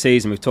in this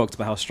season we've talked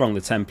about how strong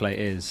the template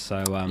is.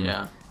 So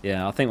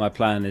yeah, I think my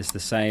plan is the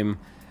same.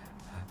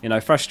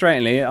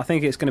 Frustratingly, I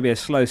think it's going to be a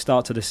slow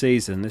start to the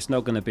season. It's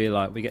not going to be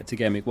like we get to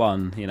game week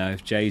 1.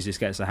 If Jesus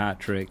gets a hat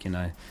trick,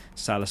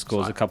 Salah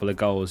scores a couple of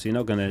goals, you're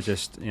not going to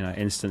just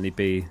instantly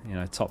be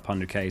top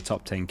 100k,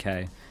 top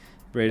 10k.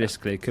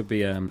 Realistically, it could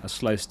be a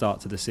slow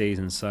start to the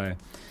season. So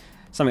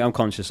something I'm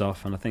conscious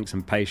of, and I think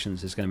some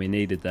patience is going to be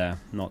needed there,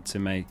 not to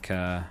make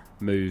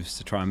moves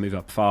to try and move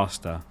up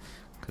faster,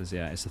 because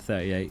it's a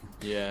 38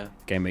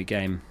 game week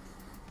game.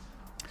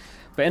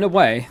 But in a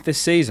way,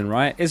 this season,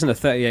 right, isn't a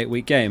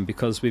 38-week game,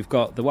 because we've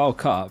got the World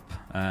Cup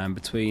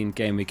between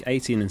game week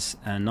 18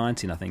 and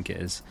 19, I think it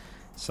is.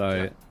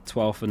 So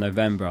 12th of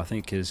November, I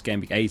think, is game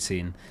week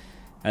 18.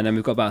 And then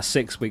we've got about a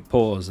 6-week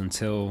pause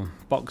until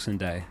Boxing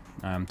Day,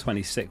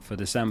 26th of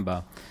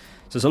December.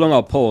 So it's a long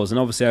old pause, and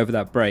obviously over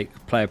that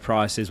break, player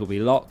prices will be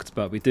locked,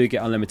 but we do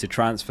get unlimited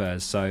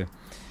transfers. So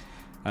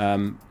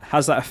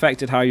has that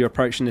affected how you're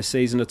approaching this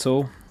season at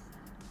all?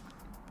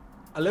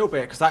 A little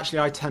bit, because actually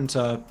I tend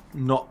to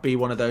not be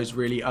one of those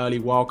really early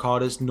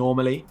wildcarders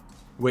normally,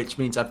 which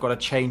means I've got to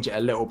change it a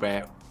little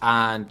bit.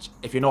 And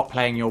if you're not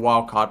playing your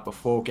wildcard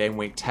before game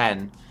week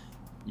 10,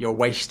 you're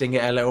wasting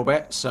it a little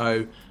bit.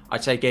 So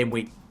I'd say game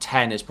week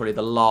 10 is probably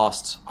the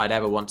last I'd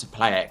ever want to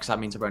play it, because that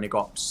means I've only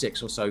got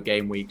 6 or so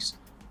game weeks.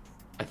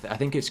 I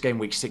think it's game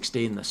week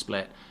 16, the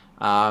split.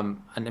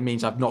 And it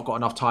means I've not got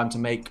enough time to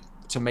make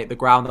the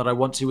ground that I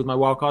want to with my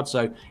wildcard.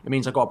 So it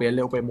means I've got to be a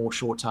little bit more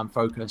short-term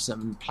focused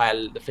and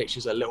play the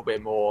fixtures a little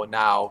bit more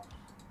now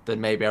than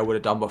maybe I would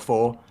have done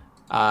before.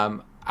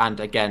 And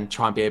again,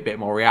 try and be a bit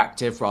more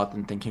reactive rather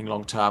than thinking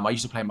long-term. I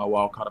used to play my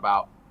wildcard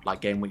about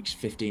like game weeks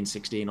 15,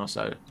 16 or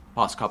so,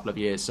 past couple of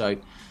years. So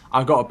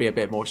I've got to be a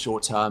bit more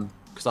short-term,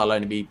 because I'll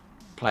only be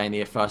playing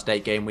the first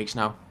 8 game weeks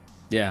now.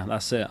 Yeah,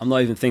 that's it. I'm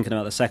not even thinking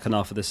about the second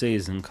half of the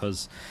season,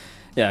 because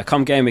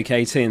come game week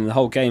 18, the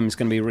whole game is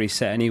going to be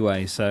reset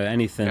anyway, so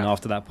anything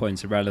after that point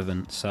is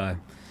irrelevant. So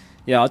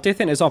I do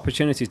think there's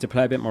opportunities to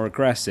play a bit more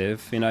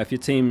aggressive. If your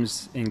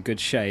team's in good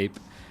shape,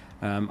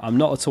 I'm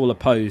not at all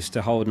opposed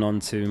to holding on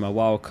to my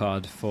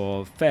wildcard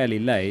for fairly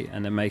late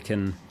and then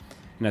making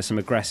some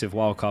aggressive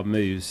wildcard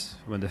moves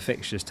when the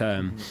fixtures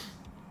turn.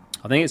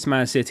 I think it's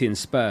Man City and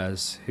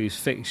Spurs whose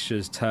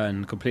fixtures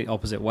turn complete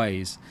opposite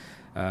ways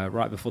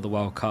right before the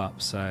World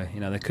Cup, so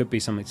there could be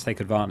something to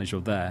take advantage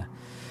of there.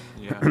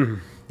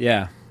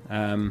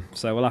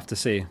 So we'll have to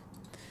see.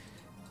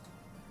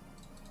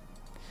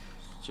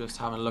 Just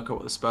having a look at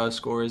what the Spurs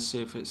score is,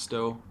 see if it's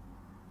still...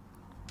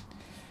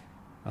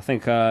 I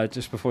think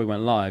just before we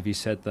went live, you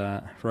said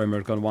that Roma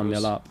had gone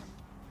 1-0 up.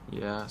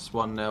 Yeah, it's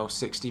 1-0,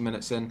 60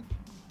 minutes in.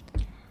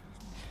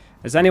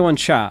 Has anyone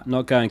chat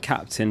not going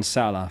captain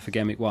Salah for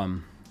game week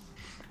 1?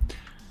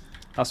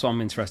 That's what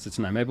I'm interested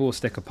to know. Maybe we'll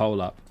stick a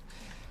poll up.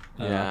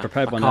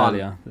 Prepared one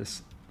earlier.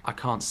 I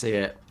can't see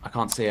it. I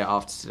can't see it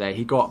after today.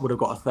 He would have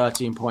got a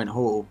 13-point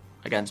haul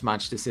against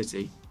Manchester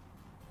City.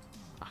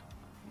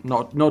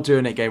 Not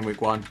doing it game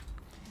week 1.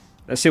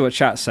 Let's see what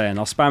chat's saying.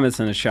 I'll spam it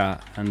in the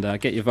chat and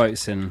get your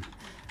votes in.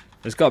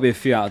 There's got to be a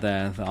few out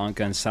there that aren't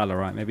going Salah,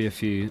 right? Maybe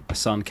a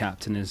Son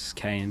captain is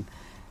Kane.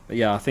 But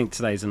I think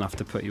today's enough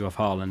to put you off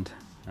Haaland.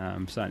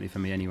 Certainly for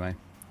me anyway.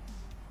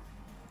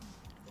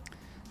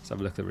 Let's have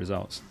a look at the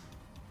results.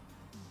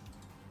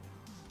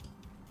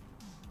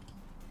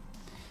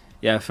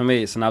 For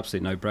me it's an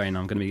absolute no-brainer.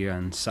 I'm going to be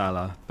going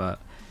Salah, but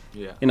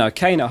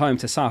Kane at home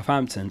to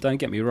Southampton, don't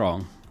get me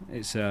wrong,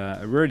 it's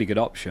a really good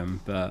option,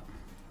 but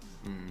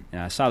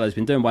Salah's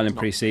been doing well in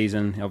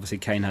pre-season. Obviously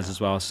Kane has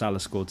as well. Salah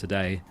scored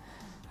today,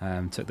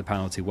 took the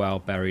penalty well,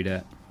 buried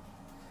it,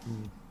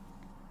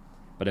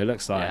 but it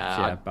looks like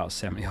about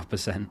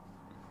 70%.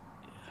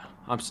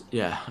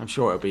 I'm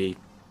sure it'll be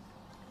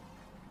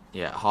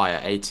higher,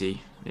 80.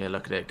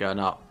 Look at it going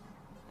up.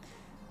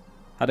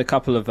 Had a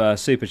couple of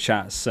super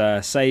chats.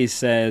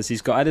 Says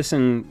he's got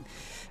Edison,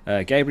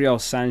 Gabriel,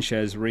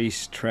 Sanchez,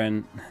 Reece,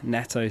 Trent,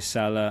 Neto,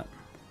 Salah,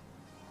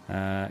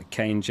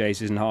 Kane,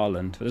 Jesus and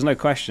Haaland. But there's no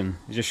question.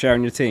 You're just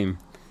sharing your team.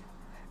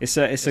 It's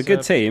a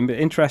good team, but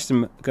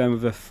interesting going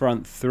with a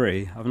front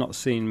 3. I've not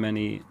seen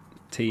many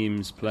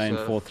teams playing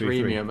 4-3-3.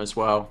 Premium as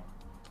well.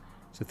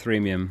 It's a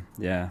premium,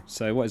 yeah.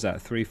 So what is that?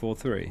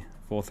 3-4-3?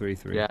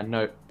 4-3-3? Yeah,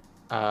 no.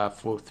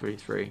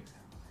 4-3-3.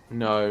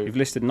 No. You've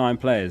listed 9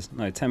 players.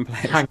 No, 10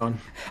 players. Hang on.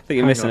 I think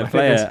you're missing a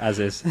player, as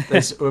is.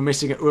 We're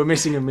missing a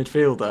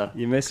midfielder.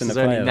 You're missing a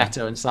player. player. Only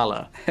Neto and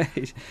Salah.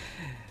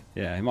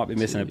 Yeah, he might be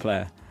missing a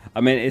player.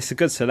 I mean, it's a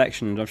good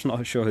selection. I'm just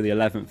not sure who the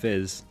 11th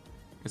is.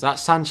 Is that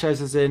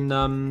Sanchez as in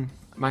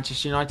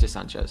Manchester United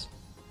Sanchez?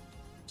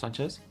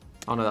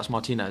 Oh no, that's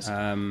Martinez.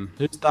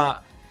 Who's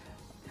that?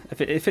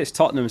 If it's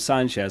Tottenham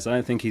Sanchez, I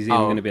don't think he's even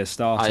going to be a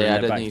starter. I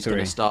don't think he's going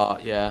to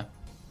start. Yeah.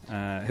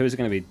 Who is it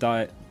going to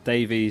be?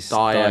 Davies,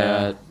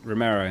 Dyer,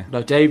 Romero.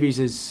 No, Davies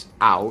is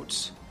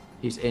out.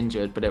 He's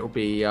injured, but it will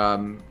be.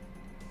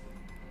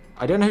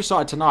 I don't know who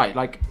started tonight.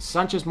 Like,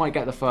 Sanchez might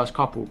get the first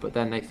couple, but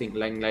then they think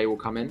Lenglet will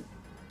come in.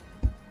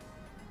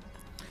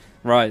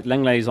 Right,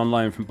 Lenglet's on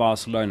loan from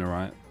Barcelona,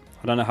 right?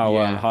 I don't know how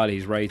highly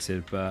he's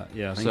rated, but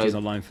I think he's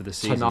on loan for the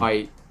season.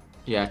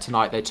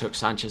 Tonight they took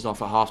Sanchez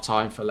off at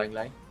half-time for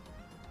Lenglet.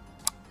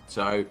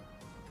 So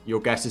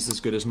your guess is as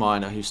good as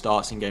mine at who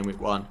starts in game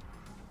week 1.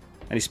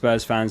 Any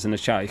Spurs fans in the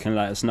chat, you can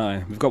let us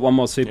know. We've got one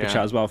more super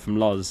chat as well from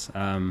Loz.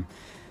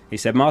 He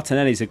said,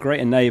 Martinelli's a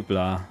great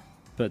enabler,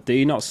 but do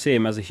you not see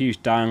him as a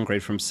huge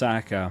downgrade from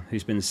Saka,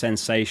 who's been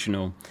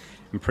sensational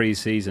in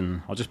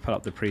pre-season? I'll just put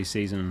up the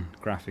pre-season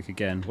graphic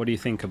again. What do you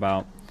think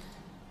about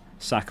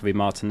Saka v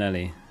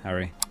Martinelli,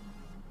 Harry?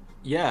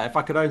 Yeah, if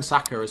I could own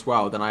Saka as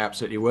well, then I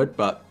absolutely would,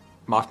 but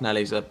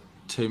Martinelli's a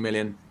 2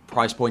 million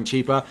price point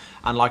cheaper,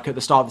 and like at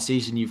the start of the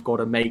season, you've got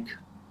to make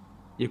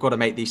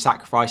these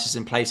sacrifices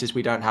in places.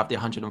 We don't have the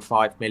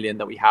 105 million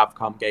that we have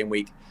come game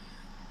week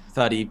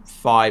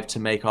 35 to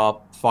make our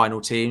final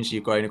teams.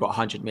 You've only got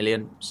 100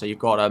 million, so you've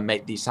got to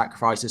make these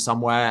sacrifices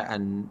somewhere,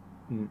 and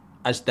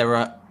as there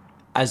are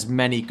as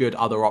many good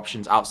other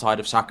options outside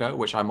of Saka,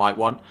 which I might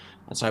want,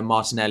 and so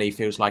Martinelli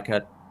feels like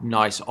a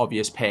nice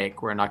obvious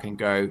pick where I can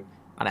go,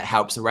 and it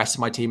helps the rest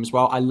of my team as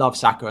well. I love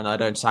Saka, and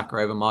I'd own Saka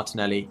over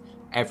Martinelli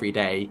every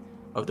day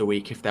of the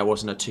week if there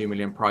wasn't a 2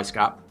 million price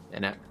gap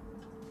in it.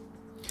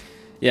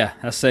 Yeah,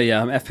 I say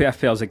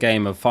FPL is a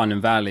game of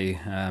finding value.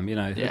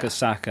 Look at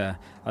Saka.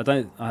 I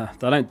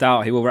don't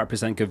doubt he will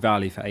represent good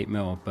value for 8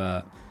 mil,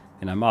 but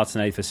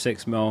Martinelli for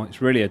 6 mil.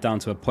 It's really down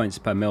to a points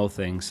per mil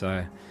thing.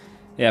 So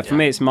for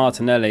me it's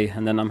Martinelli,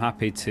 and then I'm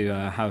happy to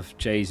have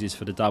Jesus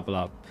for the double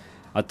up.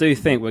 I do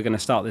think we're going to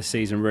start this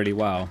season really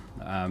well.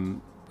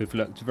 We've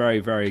looked very,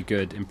 very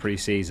good in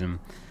pre-season,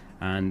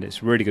 and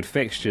it's really good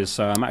fixtures,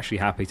 so I'm actually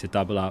happy to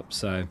double up.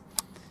 So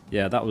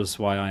that was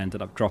why I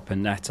ended up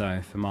dropping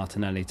Neto for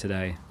Martinelli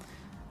today.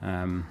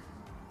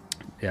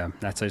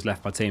 Neto's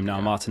left my team now,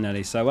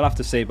 Martinelli. So we'll have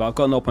to see, but I've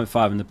got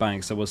 0.5 in the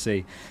bank, so we'll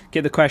see.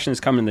 Get the questions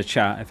coming in the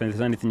chat if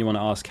there's anything you want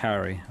to ask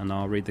Harry, and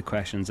I'll read the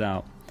questions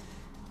out.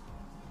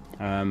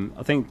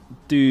 I think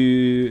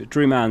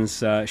Drew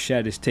Mann's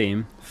shared his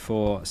team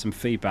for some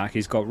feedback.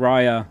 He's got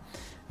Raya,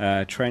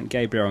 Trent,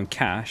 Gabriel and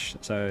Cash,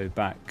 so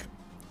back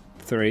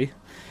 3.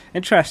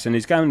 Interesting,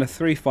 he's going to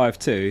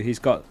 3-5-2. He's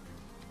got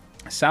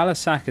Salah,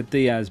 Saka,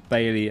 Diaz,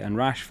 Bailey and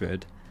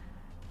Rashford,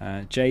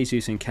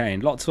 Jesus and Kane.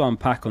 Lots to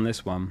unpack on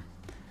this one.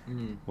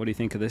 What do you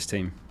think of this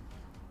team?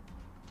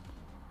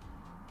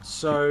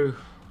 So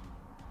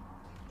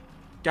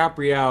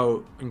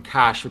Gabriel and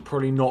Cash would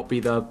probably not be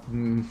the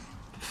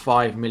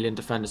 5 million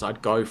defenders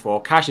I'd go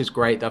for. Cash is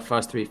great, their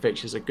first 3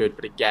 fixtures are good,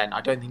 but again,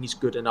 I don't think he's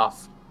good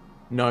enough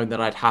knowing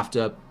that I'd have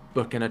to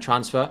book in a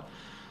transfer.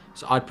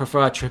 So I'd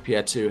prefer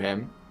Trippier to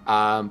him,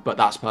 but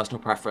that's personal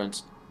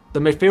preference. The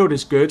midfield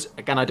is good.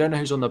 Again, I don't know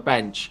who's on the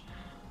bench.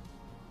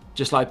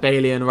 Just like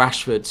Bailey and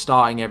Rashford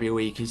starting every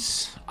week,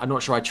 I'm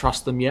not sure I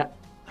trust them yet.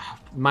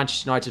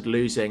 Manchester United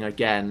losing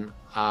again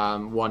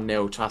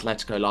 1-0 to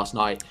Atletico last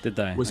night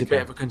was a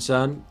bit of a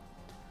concern.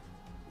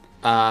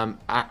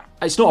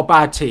 It's not a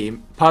bad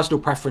team. Personal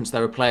preference,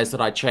 there are players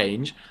that I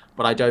change,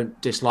 but I don't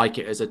dislike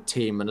it as a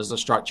team, and as a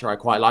structure I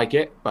quite like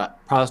it.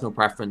 But personal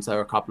preference, there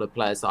are a couple of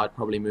players that I'd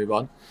probably move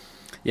on.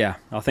 Yeah,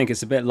 I think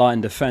it's a bit light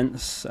in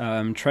defence.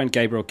 Trent,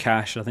 Gabriel,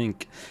 Cash, I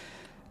think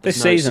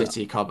this season... No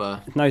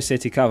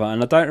City cover.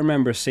 And I don't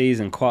remember a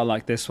season quite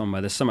like this one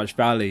where there's so much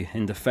value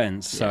in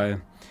defence. Yeah.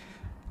 So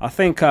I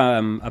think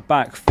a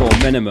back 4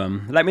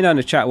 minimum. Let me know in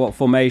the chat what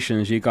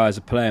formations you guys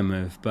are playing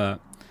with, but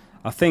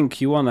I think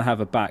you want to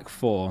have a back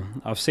 4.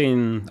 I've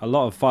seen a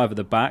lot of 5 at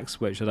the backs,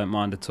 which I don't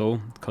mind at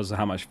all because of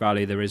how much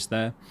value there is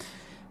there.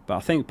 But I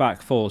think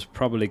back 4 is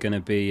probably going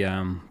to be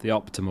the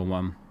optimal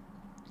one.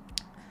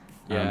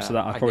 So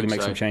that I'll probably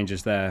make some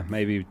changes there.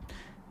 Maybe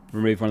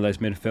remove one of those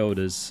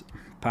midfielders.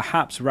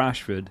 Perhaps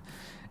Rashford.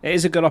 It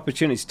is a good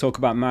opportunity to talk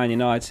about Man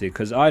United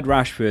because I had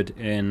Rashford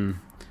in,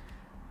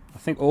 I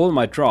think, all of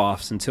my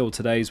drafts until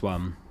today's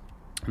one.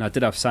 And I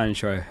did have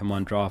Sancho in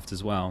one draft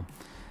as well.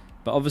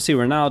 But obviously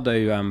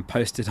Ronaldo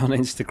posted on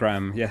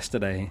Instagram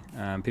yesterday.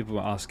 People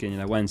were asking,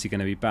 when's he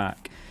going to be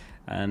back?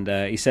 And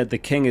he said the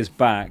King is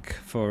back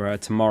for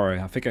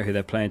tomorrow. I forget who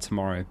they're playing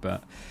tomorrow,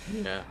 but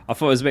I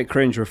thought it was a bit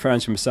cringe referring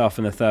to himself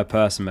in the third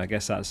person, but I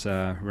guess that's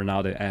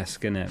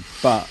Ronaldo-esque, isn't it?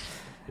 But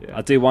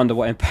I do wonder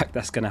what impact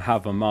that's going to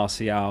have on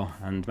Martial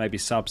and maybe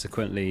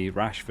subsequently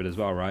Rashford as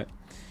well, right?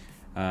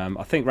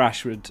 I think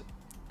Rashford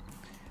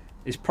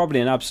is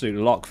probably an absolute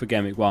lock for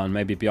Game Week 1,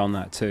 maybe beyond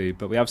that too,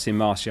 but we have seen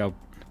Martial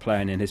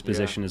playing in his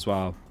position as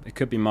well. It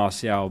could be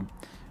Martial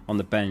on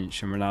the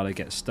bench and Ronaldo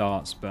gets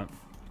starts, but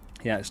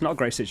yeah, it's not a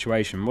great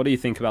situation. What do you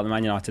think about the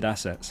Man United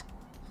assets?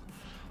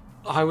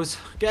 I was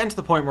getting to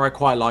the point where I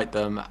quite like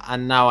them,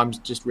 and now I'm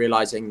just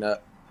realising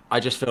that I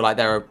just feel like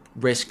they're a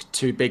risk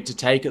too big to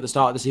take at the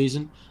start of the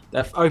season.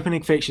 Their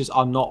opening fixtures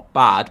are not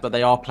bad, but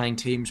they are playing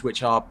teams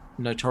which are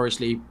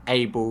notoriously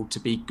able to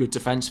be good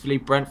defensively,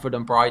 Brentford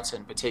and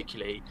Brighton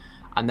particularly.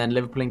 And then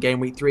Liverpool in game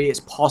week 3,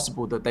 it's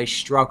possible that they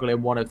struggle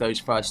in one of those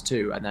first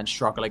 2 and then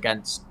struggle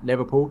against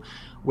Liverpool,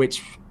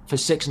 which for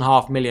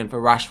 6.5 million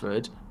for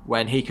Rashford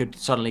when he could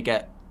suddenly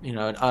get,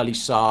 an early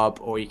sub,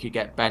 or he could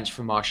get benched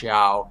for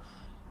Martial,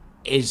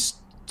 is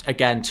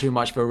again too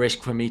much of a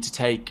risk for me to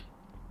take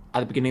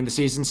at the beginning of the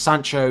season.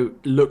 Sancho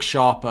looks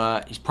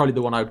sharper. He's probably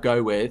the one I would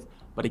go with.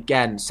 But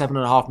again,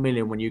 7.5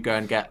 million when you go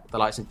and get the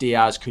likes of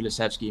Diaz,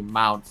 Kulusevski,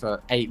 Mount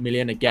for 8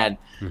 million, again,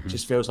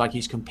 just feels like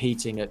he's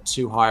competing at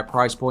too high a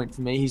price point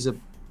for me. He's a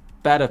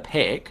better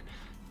pick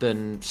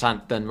than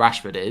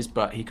Rashford is,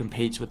 but he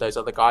competes with those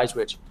other guys,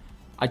 which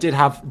I did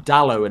have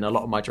Dallo in a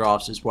lot of my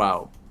drafts as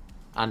well.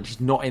 And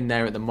he's not in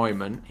there at the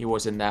moment. He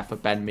was in there for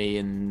Ben Mee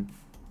in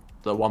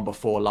the one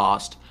before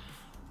last.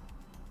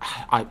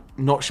 I'm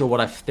not sure what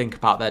I think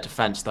about their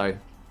defence, though.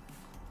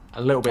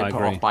 A little bit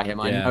put off by him.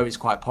 I know he's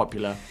quite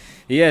popular.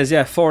 He is,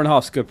 yeah. 4.5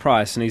 is a good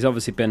price, and he's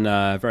obviously been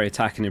very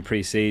attacking in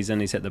pre-season.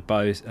 He's hit the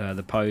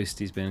post.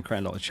 He's been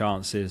creating a lot of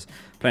chances,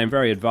 playing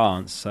very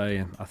advanced.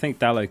 So I think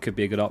Dallo could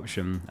be a good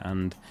option,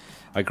 and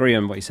I agree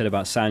on what you said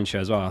about Sancho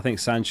as well. I think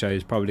Sancho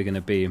is probably going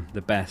to be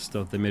the best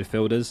of the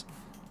midfielders.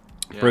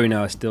 Yeah.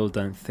 Bruno, I still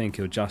don't think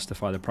he'll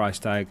justify the price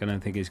tag. I don't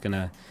think he's going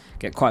to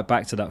get quite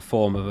back to that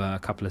form of a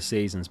couple of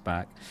seasons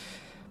back.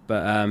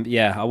 But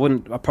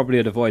I probably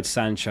would avoid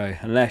Sancho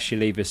unless you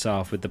leave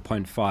yourself with the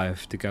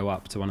 0.5 to go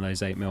up to one of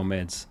those 8 mil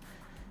mids.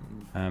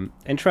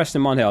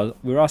 Interesting one here.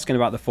 We were asking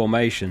about the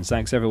formations.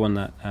 Thanks everyone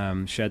that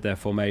shared their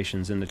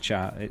formations in the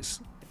chat.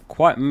 It's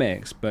quite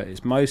mixed, but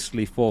it's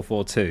mostly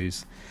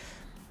 4-4-2s.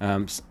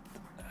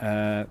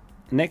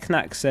 Nick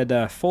Knack said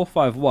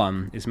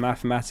 4-5-1 is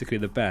mathematically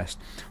the best.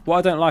 What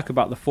I don't like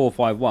about the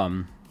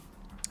 4-5-1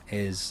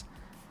 is,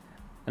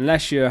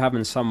 unless you're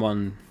having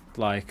someone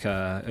like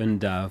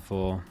Undav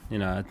or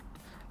a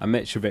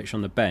Mitrovic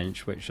on the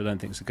bench, which I don't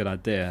think is a good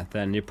idea,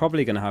 then you're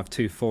probably going to have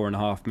 2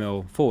 4.5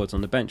 mil forwards on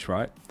the bench,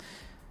 right?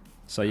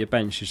 So your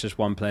bench is just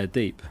one player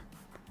deep.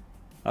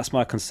 That's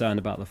my concern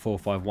about the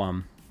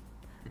 4-5-1.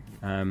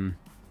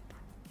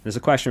 There's a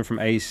question from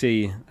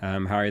AC,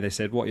 Harry. They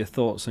said, what are your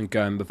thoughts on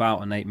going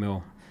without an 8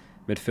 mil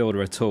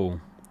midfielder at all?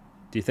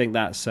 Do you think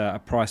that's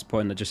a price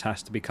point that just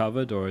has to be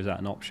covered, or is that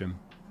an option?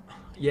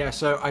 Yeah,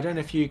 so I don't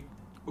know if you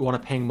want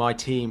to ping my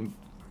team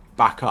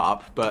back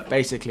up, but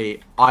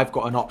basically I've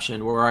got an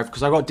option where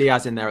because I've got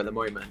Diaz in there at the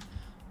moment,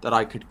 that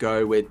I could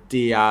go with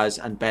Diaz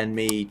and Ben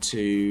Mee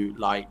to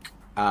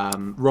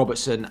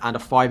Robertson and a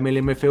 5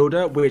 million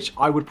midfielder, which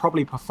I would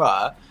probably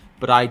prefer,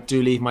 but I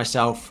do leave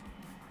myself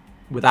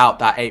without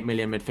that 8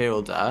 million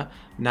midfielder.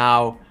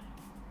 Now,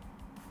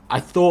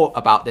 I thought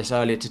about this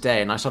earlier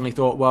today, and I suddenly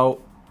thought,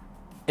 well,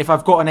 if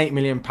I've got an 8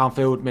 million pound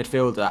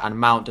midfielder and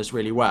Mount does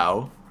really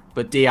well,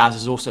 but Diaz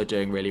is also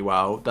doing really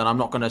well, then I'm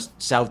not going to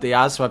sell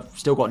Diaz, so I've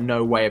still got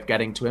no way of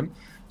getting to him.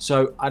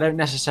 So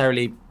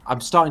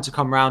I'm starting to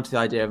come around to the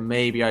idea of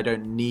maybe I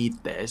don't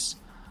need this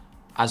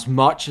as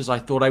much as I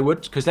thought I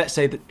would, because let's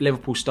say that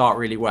Liverpool start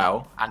really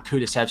well and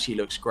Kulusevski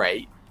looks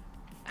great.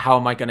 How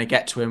am I going to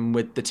get to him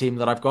with the team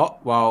that I've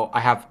got? Well,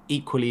 I have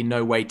equally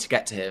no way to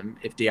get to him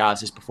if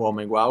Diaz is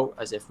performing well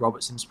as if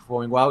Robertson's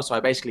performing well. So I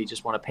basically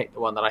just want to pick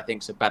the one that I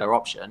think is a better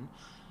option.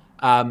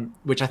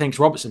 Which I think is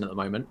Robertson at the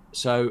moment.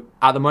 So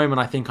at the moment,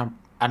 I think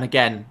and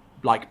again,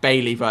 like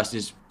Bailey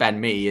versus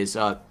Ben Mee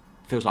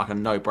feels like a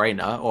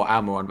no-brainer, or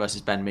Almiron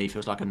versus Ben Mee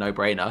feels like a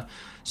no-brainer.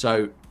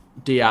 So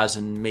Diaz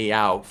and Mee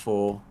out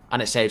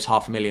and it saves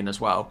 500,000 as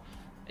well.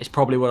 It's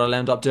probably what I'll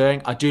end up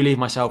doing. I do leave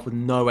myself with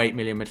no 8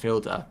 million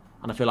midfielder,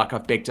 and I feel like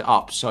I've bigged it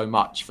up so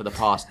much for the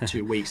past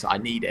 2 weeks that I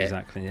need it,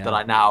 that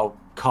I now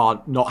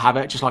can't not have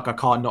it. Just like I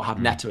can't not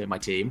have Neto in my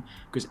team,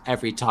 because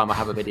every time I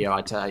have a video,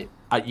 I tell you,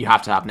 you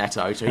have to have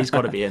Neto, so he's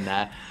got to be in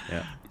there.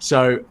 Yeah.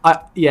 So,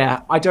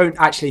 I don't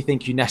actually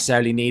think you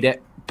necessarily need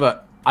it,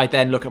 but I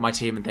then look at my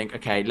team and think,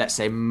 okay, let's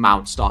say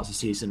Mount starts the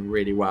season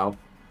really well.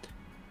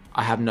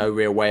 I have no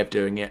real way of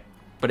doing it,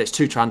 but it's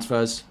 2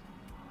 transfers.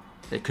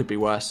 It could be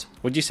worse.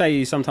 Would you say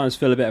you sometimes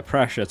feel a bit of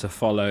pressure to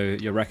follow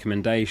your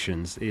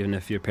recommendations, even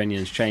if your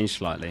opinions change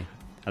slightly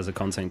as a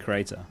content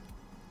creator?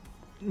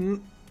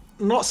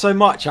 Not so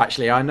much,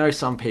 actually. I know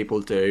some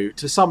people do,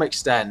 to some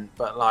extent,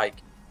 but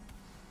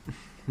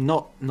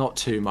not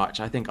too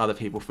much. I think other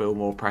people feel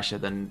more pressure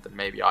than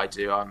maybe I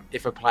do.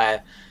 If a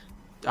player,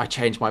 I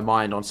change my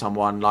mind on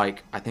someone, I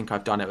think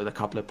I've done it with a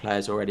couple of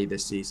players already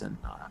this season.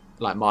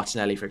 Like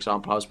Martinelli, for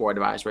example, I was worried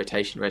about his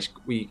rotation risk.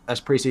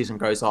 As pre-season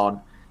goes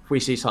on, if we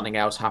see something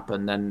else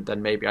happen,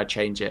 then maybe I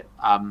change it.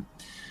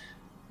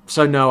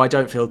 So no, I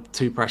don't feel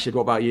too pressured.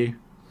 What about you?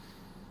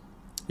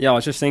 Yeah, I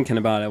was just thinking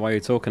about it while you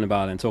were talking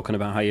about it and talking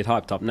about how you'd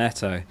hyped up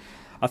Neto.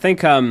 I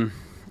think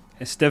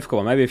it's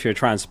difficult. Maybe if you're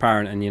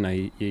transparent and you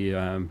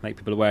make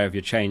people aware of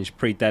your change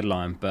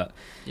pre-deadline. But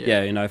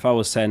if I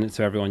was saying it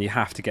to everyone, you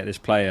have to get this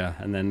player,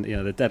 and then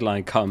the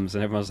deadline comes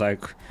and everyone's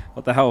like,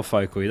 "What the hell,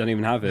 Focal? You don't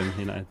even have him."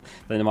 Then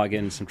they might get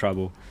into some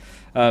trouble.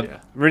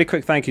 Really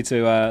quick thank you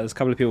to there's a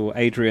couple of people.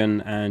 Adrian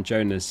and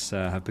Jonas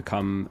have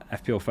become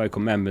FPL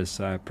Focal members,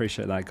 so I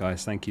appreciate that,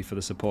 guys. Thank you for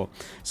the support.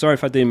 Sorry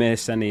if I do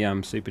miss any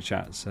super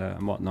chats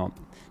and whatnot.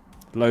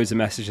 Loads of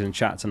messages in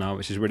chat tonight,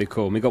 which is really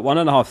cool. We got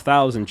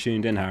 1,500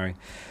 tuned in, Harry.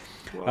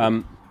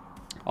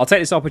 I'll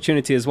take this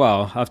opportunity as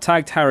well. I've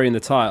tagged Harry in the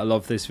title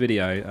of this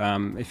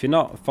video. If you're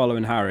not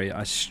following Harry,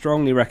 I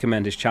strongly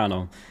recommend his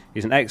channel.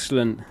 He's an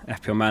excellent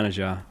FPL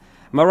manager.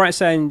 Am I right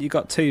saying you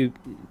got 2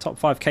 top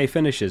 5k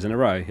finishes in a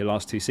row your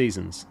last 2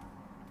 seasons?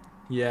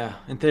 Yeah,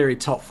 in theory,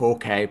 top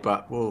 4k,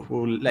 but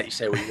we'll let you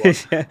say what you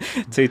want. Yeah,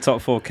 2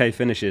 top 4k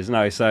finishes.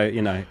 No, so,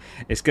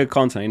 it's good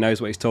content. He knows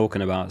what he's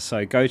talking about.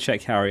 So go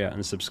check Harry out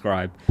and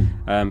subscribe.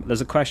 There's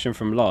a question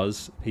from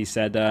Loz. He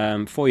said,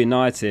 for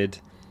United,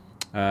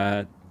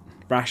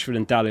 Rashford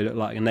and Daly look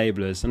like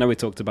enablers. I know we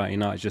talked about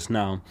United just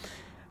now.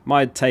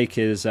 My take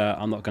is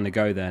I'm not going to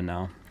go there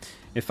now.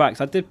 In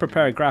fact, I did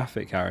prepare a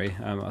graphic, Harry.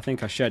 I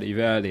think I shared it with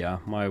you earlier,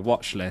 my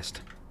watch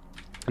list.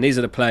 And these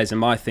are the players in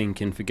my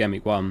thinking for Game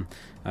Week 1.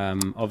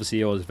 Obviously,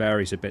 yours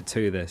varies a bit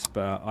to this,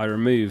 but I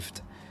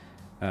removed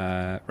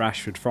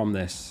Rashford from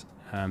this.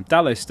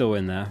 Dalot's still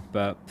in there,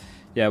 but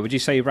yeah, would you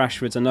say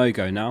Rashford's a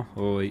no-go now,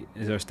 or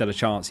is there still a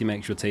chance he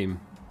makes your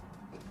team?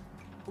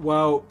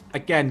 Well,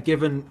 again,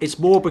 given it's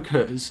more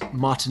because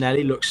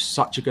Martinelli looks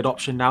such a good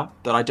option now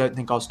that I don't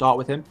think I'll start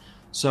with him.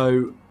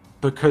 So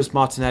because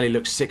Martinelli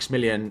looks 6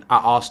 million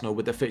at Arsenal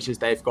with the fixtures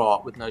they've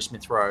got with no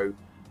Smith Rowe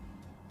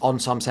on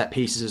some set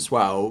pieces as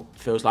well,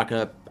 feels like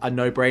a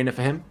no-brainer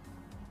for him.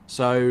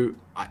 So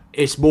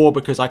it's more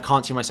because I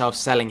can't see myself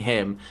selling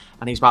him,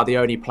 and he's about the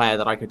only player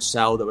that I could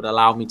sell that would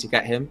allow me to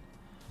get him.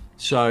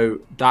 So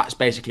that's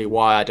basically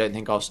why I don't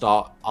think I'll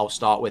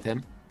start with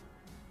him.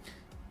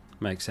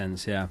 Makes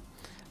sense, yeah.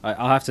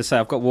 I'll have to say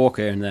I've got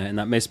Walker in there in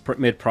that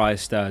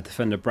mid-priced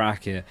defender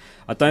bracket.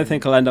 I don't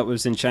think I'll end up with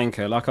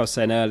Zinchenko. Like I was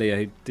saying earlier,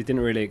 he didn't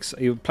really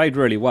he played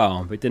really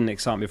well, but didn't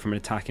excite me from an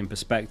attacking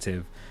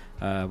perspective.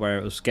 Where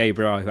it was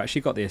Gabriel who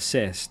actually got the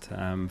assist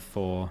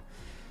for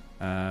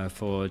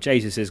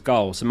Jesus'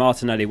 goal. So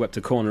Martinelli whipped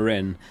a corner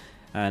in,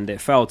 and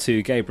it fell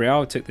to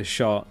Gabriel. Took the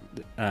shot,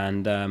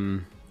 and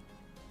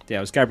it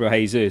was Gabriel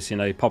Jesus,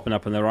 popping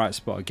up in the right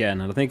spot again.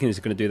 And I think he's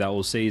going to do that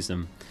all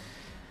season.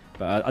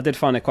 But I did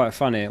find it quite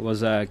funny. It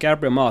was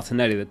Gabriel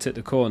Martinelli that took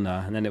the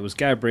corner, and then it was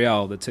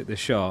Gabriel that took the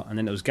shot, and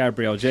then it was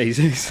Gabriel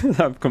Jesus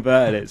that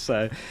converted it.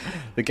 So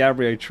the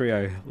Gabriel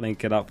trio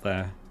link it up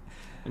there.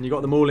 And you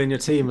got them all in your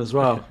team as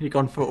well. You've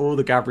gone for all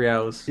the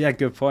Gabriels. Yeah,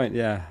 good point.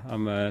 Yeah,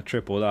 I'm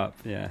tripled up.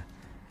 Yeah.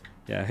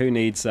 Who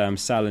needs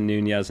Salah,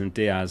 Nunez, and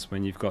Diaz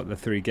when you've got the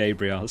 3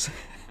 Gabriels?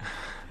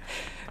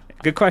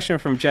 Good question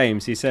from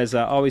James. He says,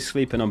 "Are we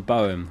sleeping on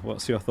Bowen?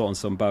 What's your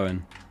thoughts on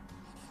Bowen?"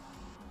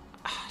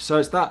 So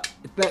it's that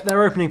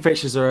their opening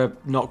fixtures are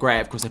not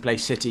great. Of course, they play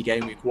City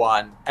game week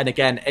 1, and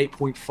again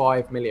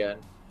 8.5 million.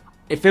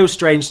 It feels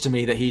strange to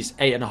me that he's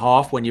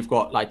 8.5 when you've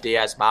got like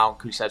Diaz, Mount,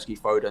 Kulusevski,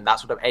 Foden, that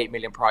sort of 8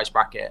 million price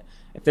bracket.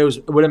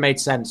 It would have made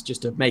sense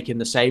just to make him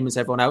the same as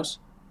everyone else.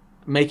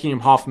 Making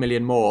him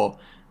 500,000 more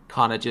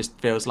kind of just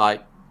feels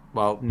like,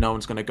 well, no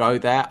one's going to go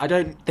there. I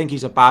don't think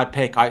he's a bad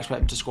pick. I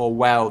expect him to score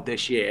well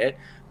this year,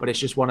 but it's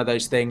just one of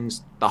those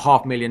things. The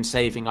 500,000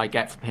 saving I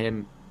get from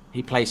him,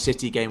 he plays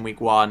City game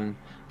week 1.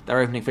 Their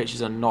opening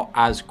fixtures are not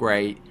as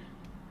great.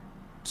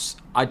 It's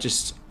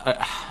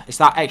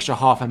that extra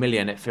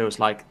 500,000. It feels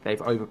like they've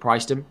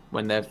overpriced him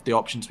when they've the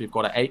options we've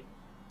got at 8.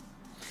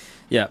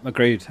 Yeah,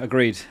 agreed.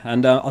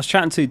 And I was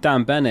chatting to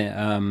Dan Bennett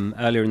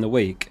earlier in the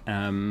week.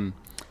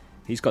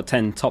 He's got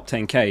top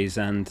 10Ks,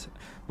 and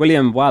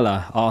William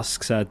Waller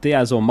asks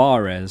Diaz or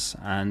Mahrez,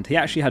 and he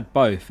actually had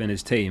both in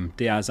his team,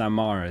 Diaz and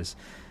Mahrez.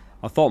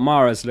 I thought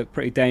Mahrez looked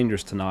pretty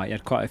dangerous tonight. He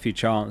had quite a few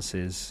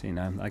chances,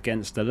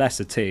 against a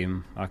lesser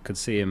team. I could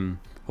see him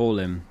haul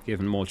him,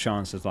 given more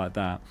chances like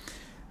that.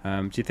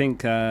 Do you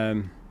think? Who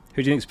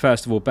do you think is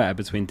first of all better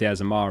between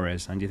Diaz and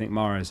Mahrez? And do you think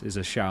Mahrez is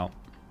a shout?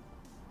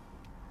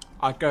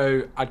 I'd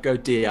go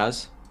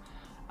Diaz,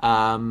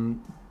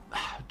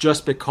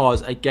 just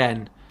because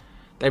again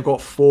they've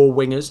got 4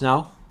 wingers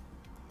now.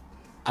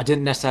 I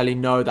didn't necessarily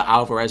know that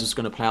Alvarez was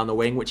going to play on the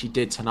wing, which he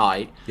did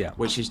tonight. Yeah.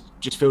 Which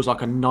just feels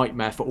like a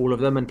nightmare for all of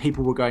them. And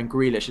people were going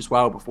Grealish as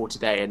well before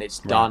today, and it's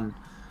done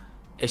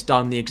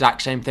the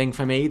exact same thing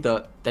for me.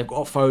 That they've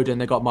got Foden,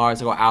 they've got Mahrez,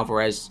 they've got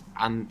Alvarez,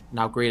 and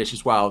now Grealish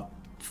as well.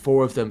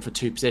 4 of them for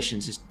 2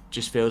 positions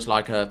just feels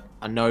like a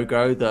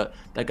no-go. That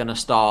they're going to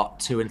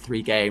start 2 and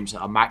 3 games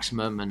at a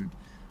maximum, and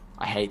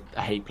I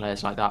hate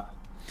players like that.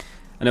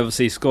 And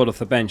obviously he scored off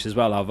the bench as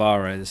well,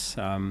 Alvarez.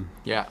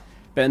 Yeah.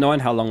 Bit annoying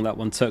how long that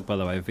one took, by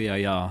the way,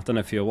 VAR. I don't know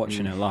if you were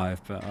watching it live,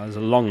 but it was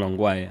a long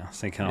way. I was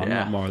thinking,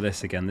 not more of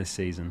this again this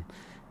season.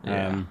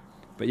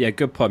 But yeah,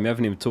 good point. We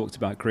haven't even talked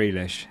about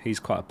Grealish. He's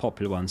quite a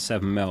popular one,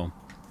 7 mil.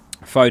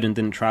 Foden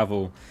didn't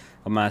travel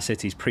on Man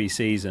City's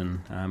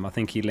pre-season. I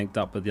think he linked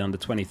up with the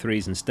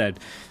under-23s instead.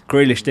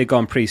 Grealish did go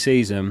on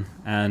pre-season,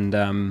 and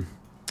I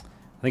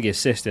think he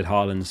assisted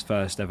Haaland's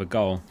first ever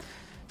goal.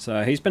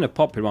 So he's been a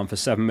popular one for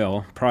 7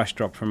 mil. Price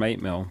dropped from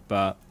 8 mil,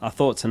 but I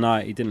thought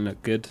tonight he didn't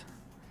look good.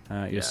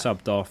 He was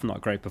subbed off, not a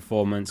great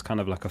performance, kind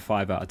of like a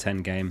 5 out of 10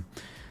 game,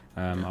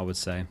 I would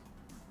say.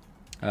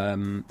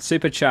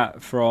 Super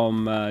chat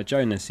from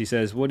Jonas. He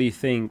says, what do you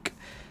think?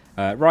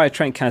 Raya,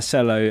 Trent,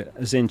 Cancelo,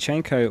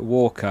 Zinchenko,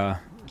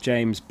 Walker,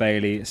 James,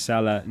 Bailey,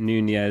 Salah,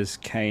 Nunez,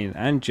 Kane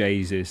and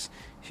Jesus.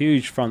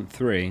 Huge front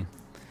 3.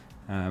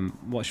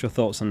 What's your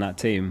thoughts on that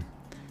team?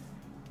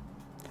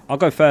 I'll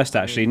go first,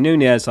 actually.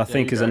 Nunez, I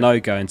think, is a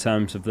no-go in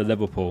terms of the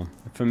Liverpool.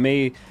 For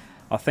me,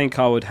 I think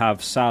I would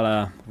have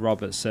Salah,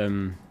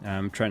 Robertson,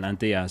 Trent and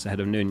Diaz ahead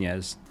of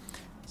Nunez.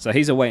 So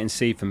he's a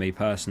wait-and-see for me,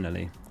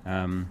 personally.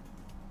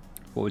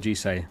 What would you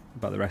say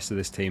about the rest of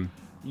this team?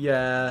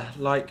 Yeah,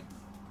 like,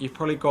 you've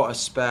probably got a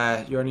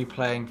spare. You're only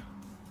playing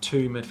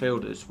 2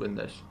 midfielders with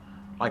this.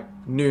 Like,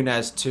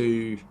 Nunez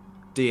to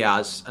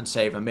Diaz and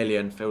save $1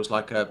 million feels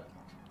like a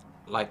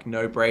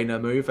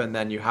no-brainer move. And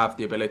then you have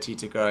the ability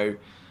to go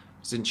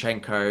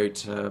Zinchenko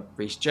to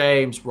Reece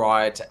James,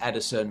 Raya to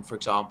Edison, for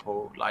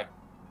example. Like,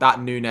 that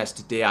Nunez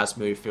to Diaz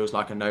move feels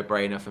like a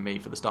no-brainer for me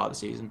for the start of the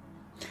season.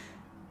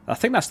 I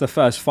think that's the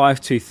first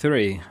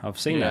 5-2-3 I've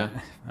seen it,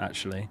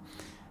 actually.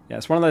 Yeah,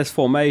 it's one of those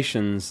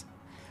formations.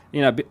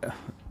 You know,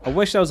 I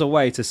wish there was a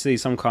way to see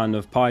some kind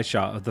of pie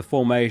chart of the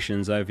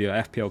formations over your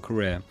FPL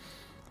career.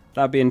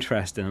 That'd be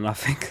interesting. And I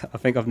think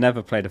I've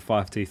never played a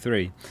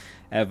 5-2-3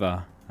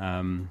 ever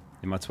in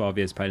my 12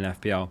 years playing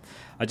FPL.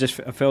 I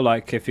feel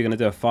like if you're going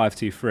to do a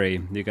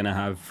 5-2-3, you're going to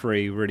have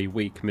 3 really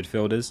weak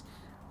midfielders,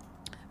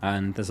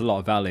 and there's a lot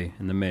of value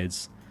in the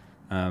mids.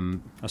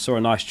 I saw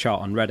a nice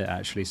chart on Reddit,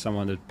 actually.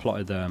 Someone had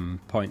plotted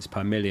points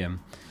per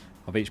million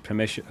of each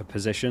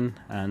position,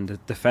 and the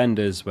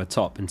defenders were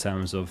top in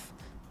terms of,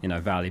 you know,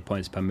 value,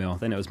 points per mil.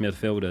 Then it was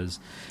midfielders,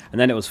 and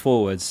then it was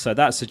forwards. So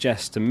that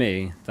suggests to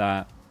me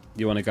that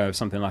you want to go with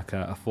something like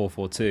a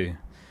 4-4-2,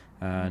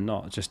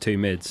 not just 2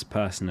 mids,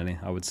 personally,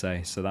 I would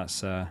say. So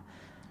that's where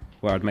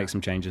I'd make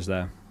some changes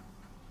there.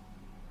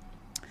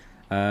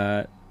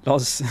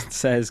 Loz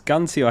says,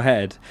 gun to your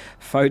head,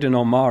 Foden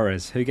or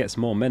Mahrez, who gets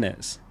more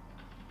minutes?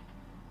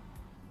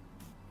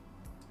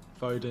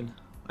 Foden,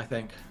 I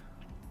think.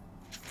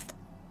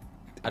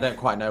 I don't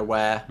quite know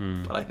where,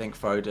 but I think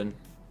Foden.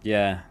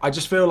 Yeah. I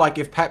just feel like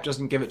if Pep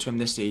doesn't give it to him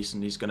this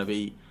season, he's going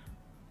to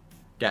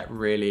get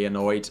really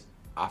annoyed.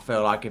 I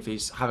feel like if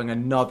he's having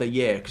another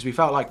year, because we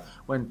felt like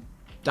when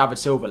David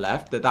Silva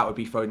left, that would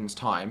be Foden's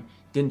time.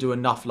 Didn't do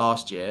enough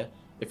last year.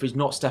 If he's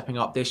not stepping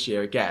up this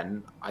year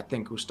again, I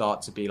think he'll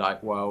start to be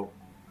like, well,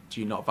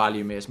 do you not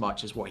value me as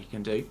much as what he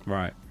can do?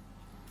 Right.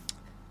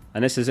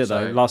 And this is it,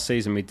 though. Last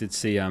season, we did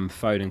see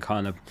Foden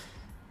kind of,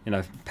 you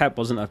know, Pep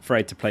wasn't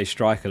afraid to play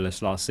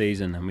strikerless last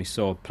season, and we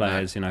saw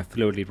players, you know,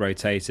 fluidly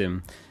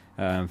rotating.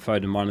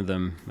 Foden, one of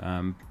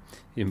them,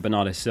 even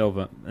Bernardo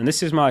Silva. And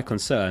this is my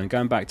concern,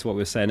 going back to what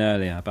we were saying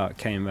earlier about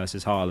Kane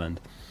versus Haaland.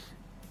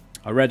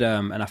 I read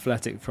an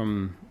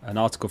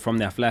article from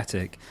The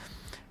Athletic,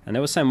 and they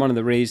were saying one of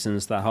the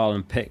reasons that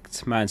Haaland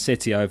picked Man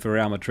City over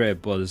Real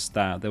Madrid was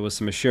that there was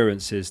some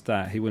assurances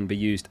that he wouldn't be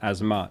used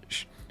as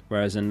much,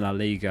 whereas in La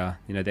Liga,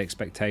 you know, the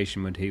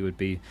expectation would he would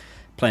be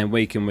playing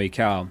week in, week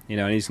out, you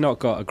know, and he's not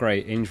got a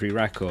great injury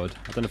record.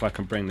 I don't know if I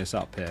can bring this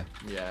up here.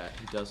 Yeah,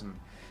 he doesn't.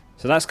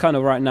 So that's kind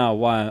of right now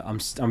why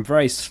I'm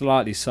very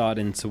slightly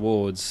siding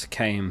towards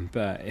Kane,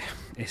 but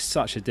it's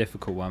such a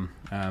difficult one.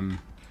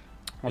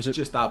 It's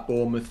just that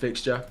Bournemouth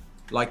fixture.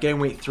 Like game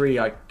week 3,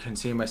 I can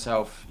see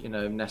myself, you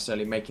know,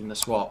 necessarily making the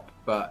swap,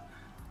 but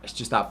it's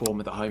just that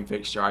Bournemouth at home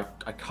fixture.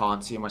 I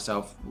can't see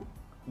myself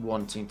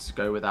wanting to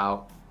go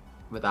without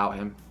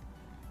him.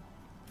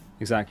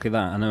 Exactly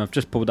that, and I've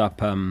just pulled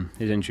up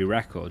his injury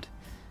record.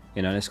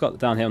 You know, and it's got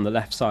down here on the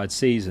left side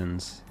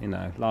seasons. You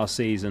know, last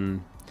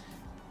season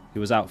he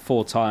was out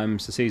 4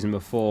 times. The season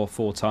before,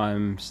 4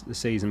 times. The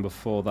season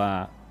before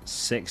that,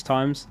 6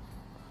 times.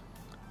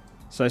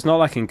 So it's not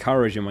like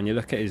encouraging when you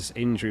look at his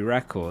injury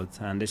record,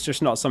 and it's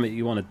just not something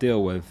you want to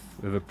deal with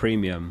a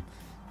premium.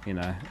 You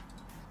know,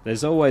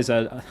 there's always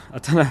I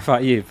don't know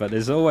about you, but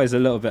there's always a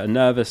little bit of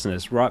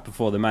nervousness right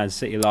before the Man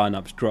City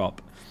lineups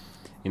drop.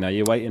 You know,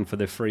 you're waiting for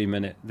the 3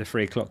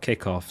 o'clock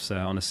kickoffs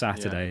on a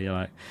Saturday. Yeah. You're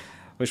like,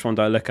 which one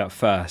do I look at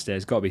first? Yeah,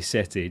 it's got to be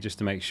City, just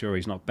to make sure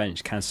he's not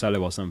benched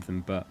Cancelo or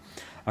something. But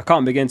I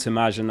can't begin to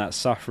imagine that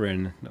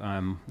suffering.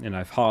 You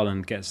know, if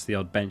Haaland gets the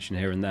odd bench in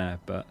here and there,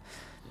 but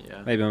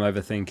yeah, maybe I'm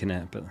overthinking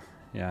it. But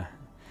yeah,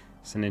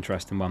 it's an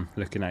interesting one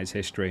looking at his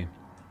history.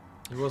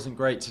 He wasn't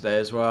great today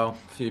as well.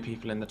 A few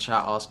people in the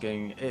chat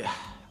asking.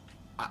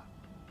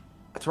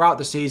 Throughout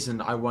the season,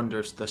 I wonder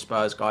if the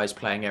Spurs guys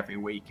playing every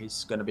week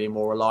is going to be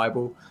more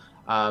reliable.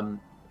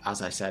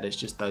 As I said, it's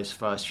just those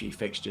first few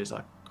fixtures.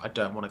 I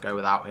don't want to go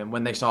without him.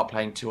 When they start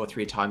playing 2 or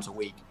 3 times a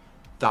week,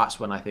 that's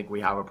when I think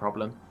we have a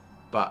problem.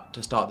 But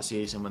to start the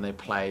season, when they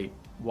play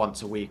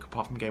once a week,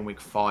 apart from game week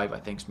 5, I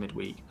think it's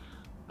midweek.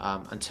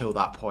 Until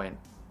that point,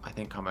 I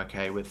think I'm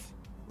okay with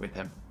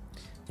him.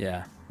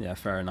 Yeah,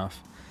 fair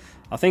enough.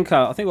 I think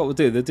what we'll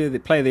do, they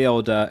play the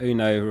old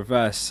Uno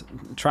reverse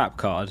trap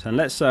card, and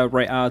let's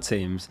rate our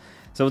teams.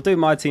 So we'll do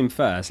my team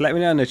first. Let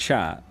me know in the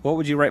chat, what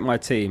would you rate my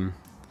team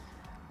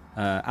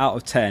out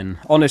of 10?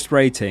 Honest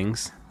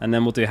ratings, and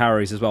then we'll do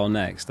Harry's as well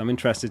next. I'm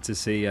interested to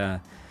see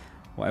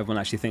what everyone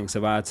actually thinks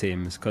of our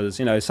teams, because,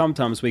 you know,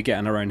 sometimes we get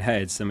in our own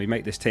heads and we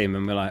make this team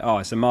and we're like, oh,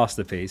 it's a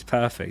masterpiece,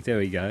 perfect, here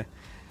we go,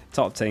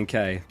 top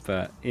 10k.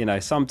 But, you know,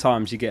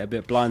 sometimes you get a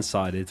bit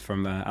blindsided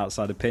from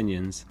outside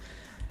opinions.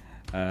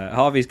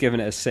 Harvey's given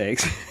it a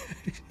 6.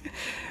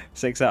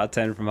 6 out of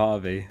 10 from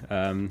Harvey.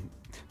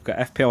 We've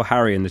got FPL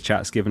Harry in the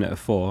chat's giving it a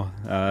 4.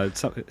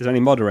 There's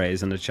only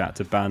moderators in the chat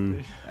to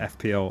ban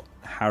FPL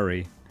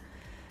Harry.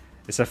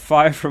 It's a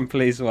 5 from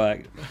Please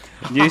Work.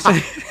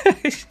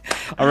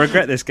 I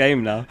regret this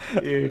game now.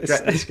 You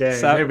regret this game.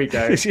 Here we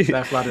go.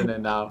 They're flooding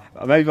in now.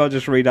 Maybe I'll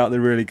just read out the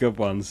really good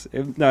ones.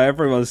 No,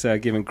 everyone's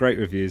giving great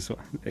reviews.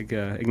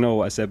 Ignore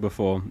what I said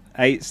before.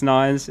 8s,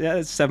 9s. Yeah,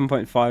 it's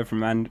 7.5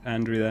 from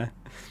Andrew there.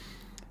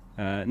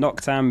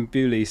 Noctam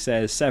Bewley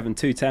says 7,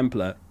 2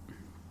 template.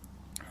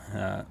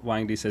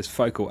 Wangdy says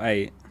focal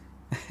 8.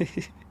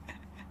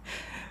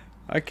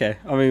 Okay,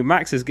 I mean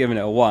Max is giving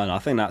it a 1. I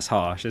think that's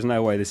harsh. There's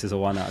no way this is a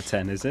 1 out of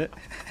 10, is it?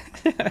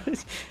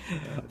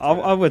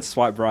 I would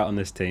swipe right on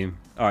this team.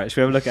 Alright, should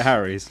we have a look at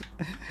Harry's?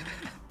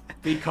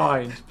 Be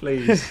kind,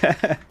 please.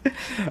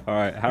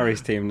 Alright,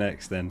 Harry's team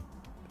next then.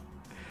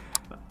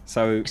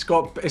 So it's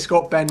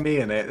got Ben Me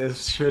in it.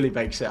 This surely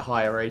makes it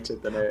higher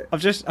rated than it. I've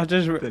just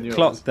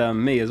clocked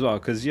me as well,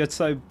 because you're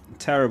so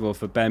terrible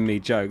for Ben Me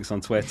jokes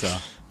on Twitter.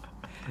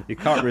 You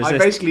can't resist. I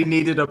basically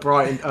needed a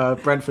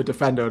Brentford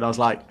defender, and I was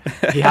like,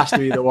 he has to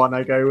be the one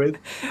I go with.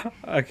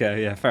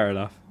 Okay, yeah, fair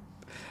enough.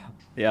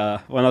 Yeah,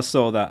 when I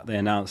saw that they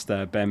announced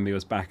Ben Mee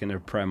was back in the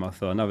Prem, I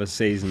thought another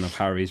season of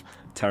Harry's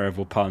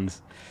terrible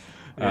puns.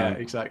 Yeah,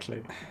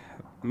 exactly.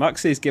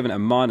 Muxie's given it a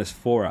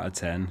 -4 out of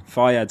 10.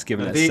 Fayyad's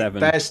given it a 7.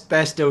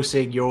 They're still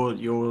seeing your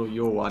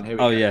one. Here we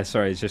go. Yeah,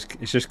 sorry, it's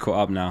just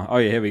caught up now. Oh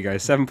yeah, here we go.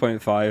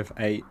 7.5,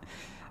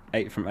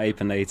 8 from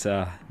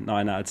Apinator,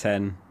 9 out of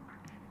 10.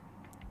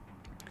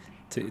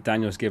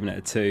 Daniel's given it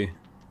a 2.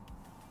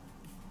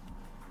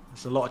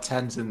 There's a lot of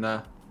 10s in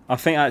there. I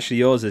think actually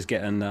yours is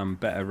getting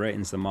better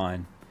ratings than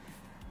mine.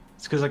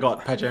 It's because I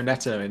got Pedro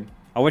Neto in.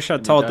 I wish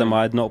I'd told them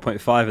I had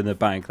 0.5 in the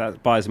bank.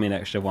 That buys me an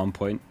extra 1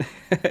 point.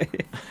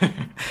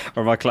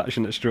 Or am I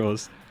clutching at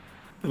straws?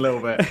 A little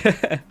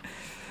bit.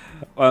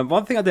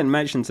 One thing I didn't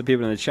mention to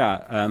people in the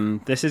chat,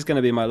 this is going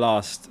to be my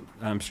last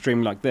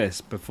stream like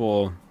this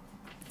before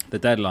the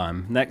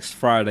deadline. Next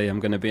Friday I'm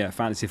going to be at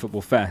Fantasy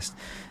Football Fest.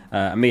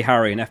 Me,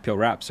 Harry and FPL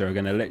Raptor are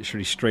going to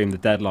literally stream the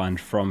deadline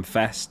from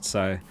Fest.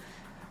 So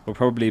we'll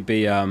probably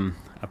be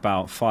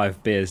about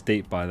 5 beers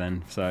deep by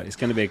then. So it's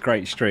going to be a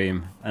great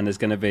stream. And there's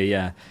going to be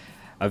a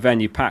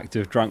venue packed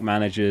with drunk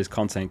managers,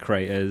 content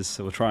creators.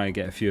 So we'll try and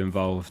get a few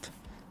involved.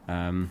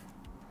 I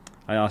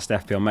asked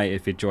FPL Mate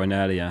if he'd join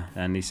earlier,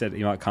 and he said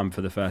he might come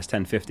for the first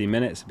 10-15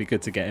 minutes. It'd be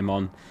good to get him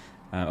on.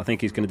 I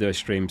think he's going to do a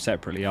stream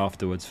separately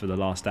afterwards for the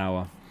last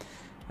hour.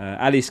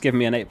 Ali's given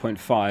me an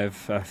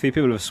 8.5. A few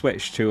people have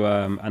switched to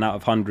an out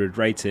of 100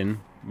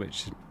 rating,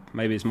 which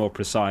maybe is more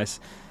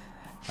precise.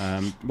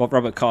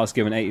 Robert Carr's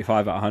given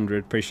 85 out of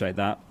 100. Appreciate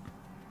that.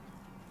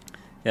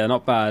 Yeah,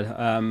 not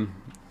bad.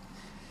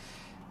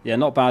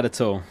 Not bad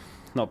at all.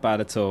 Not bad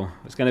at all.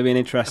 It's going to be an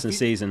interesting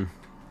season.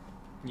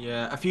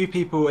 Yeah, a few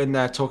people in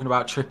there talking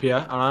about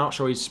Trippier, and I'm not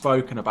sure he's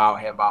spoken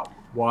about him, about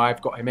why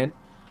I've got him in.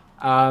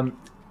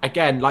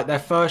 Again, like their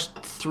first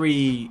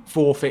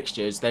 3-4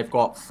 fixtures, they've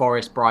got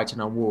Forest, Brighton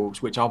and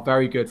Wolves, which are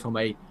very good from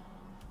a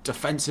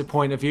defensive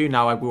point of view.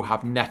 Now I will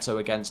have Neto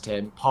against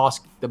him.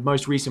 Past the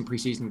most recent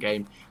preseason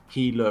game,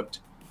 he looked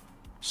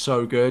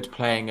so good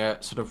playing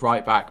a sort of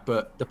right back,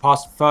 but the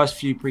first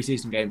few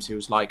preseason games he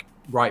was like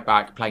right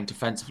back playing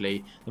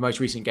defensively. The most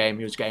recent game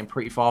he was getting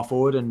pretty far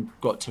forward and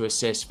got 2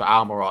 assists for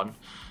Almiron,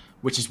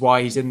 which is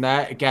why he's in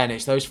there. Again,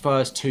 it's those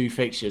first 2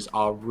 fixtures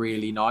are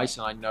really nice,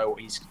 and I know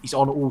he's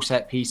on all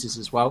set pieces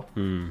as well,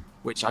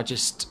 which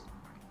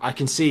I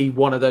can see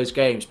one of those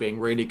games being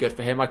really good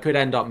for him. I could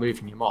end up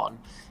moving him on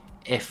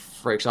if,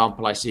 for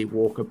example, I see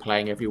Walker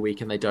playing every week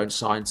and they don't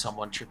sign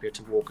someone. Trippier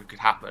to Walker could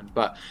happen,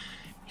 but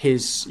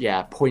his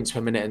points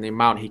per minute and the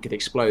amount he could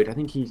explode. I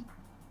think he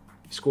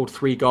scored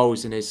 3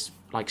 goals in his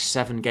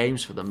 7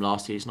 games for them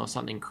last season or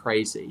something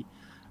crazy.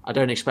 I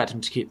don't expect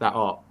him to keep that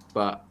up,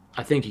 but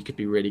I think he could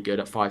be really good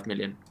at 5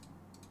 million.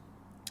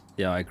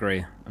 Yeah, I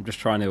agree. I'm just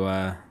trying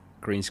to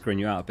green screen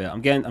you out a bit. I'm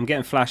getting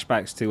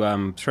flashbacks to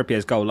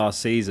Trippier's goal last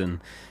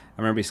season.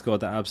 I remember he scored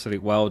that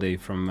absolute worldie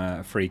from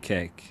a free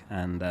kick,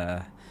 and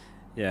I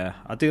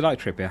do like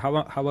Trippier.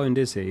 How owned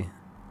is he?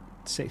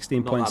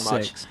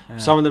 16.6. Yeah.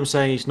 Some of them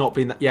saying he's not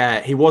been that.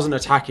 Yeah, he wasn't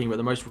attacking, but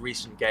the most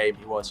recent game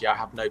he was. Yeah, I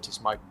have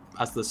noticed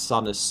as the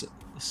sun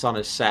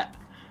has set,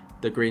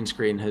 the green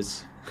screen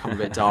has come a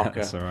bit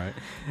darker. That's all right.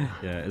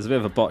 Yeah, it's a bit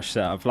of a botched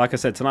setup. Like I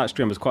said, tonight's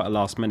stream was quite a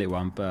last minute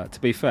one, but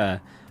to be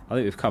fair, I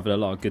think we've covered a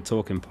lot of good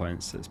talking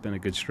points. It's been a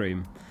good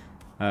stream.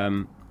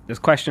 There's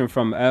a question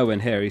from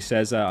Erwin here. He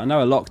says, I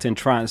know a locked-in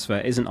transfer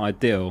isn't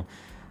ideal,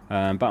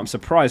 but I'm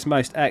surprised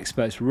most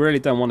experts really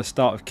don't want to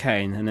start with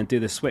Kane and then do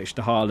the switch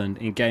to Haaland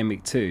in Game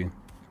Week 2.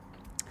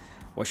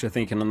 What's your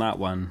thinking on that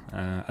one,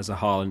 as a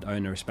Haaland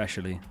owner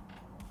especially?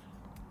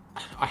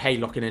 I hate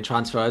locking in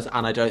transfers,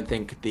 and I don't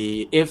think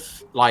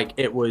if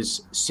it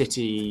was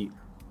City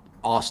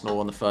Arsenal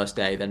on the first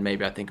day, then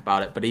maybe I'd think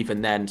about it. But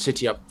even then,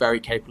 City are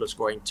very capable of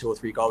scoring 2 or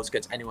 3 goals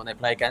against anyone they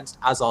play against,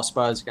 as are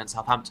Spurs against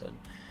Southampton.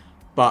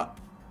 But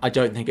I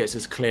don't think it's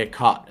as clear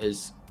cut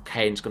as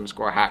Kane's going to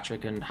score a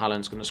hat-trick and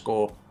Haaland's going to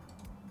score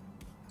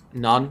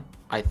none.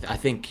 I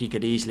think he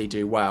could easily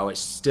do well. It's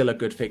still a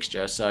good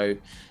fixture, so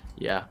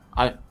yeah,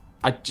 I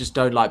just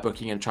don't like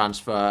booking in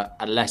transfer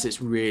unless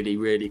it's really,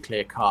 really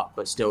clear cut,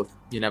 but still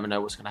you never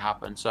know what's going to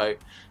happen. So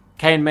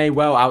Kane may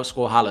well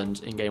outscore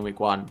Haaland in game week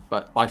 1,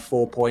 but by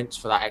 4 points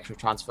for that extra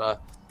transfer,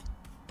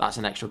 that's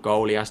an extra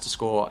goal he has to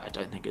score. I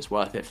don't think it's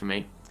worth it for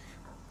me.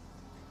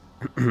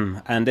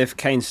 And if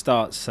Kane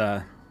starts,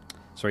 sorry,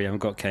 I haven't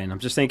got Kane. I'm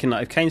just thinking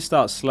that if Kane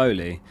starts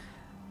slowly,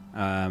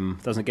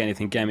 doesn't get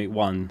anything game week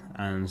 1,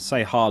 and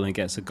say Haaland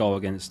gets a goal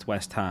against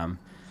West Ham,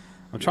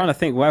 I'm trying to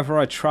think whether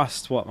I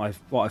trust what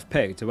I've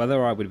picked, or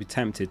whether I would be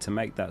tempted to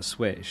make that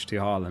switch to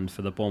Haaland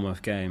for the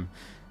Bournemouth game,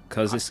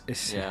 because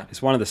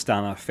it's one of the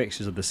standout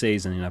fixtures of the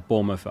season. You know,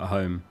 Bournemouth at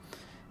home,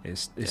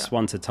 it's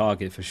one to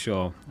target for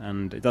sure,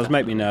 and it does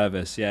make me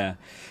nervous. Yeah,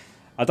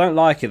 I don't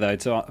like it though.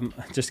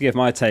 Just to give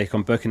my take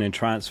on booking and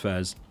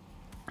transfers.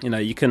 You know,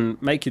 you can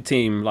make your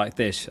team like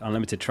this,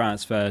 unlimited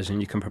transfers, and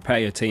you can prepare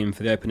your team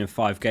for the opening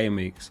 5 game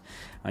weeks,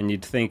 and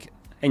you'd think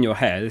in your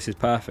head, this is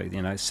perfect,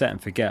 you know, set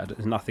and forget,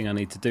 there's nothing I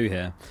need to do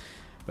here.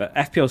 But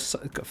FPL's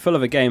full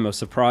of a game of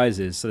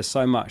surprises, so there's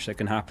so much that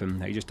can happen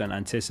that you just don't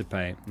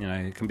anticipate. You know,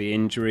 it can be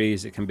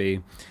injuries, it can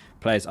be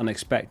players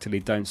unexpectedly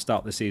don't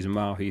start the season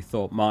well who you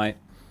thought might.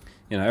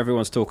 You know,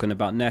 everyone's talking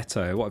about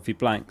Neto. What if he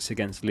blanks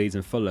against Leeds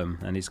and Fulham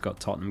and he's got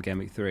Tottenham game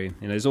week 3? You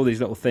know, there's all these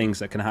little things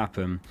that can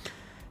happen.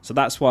 So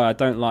that's why I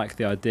don't like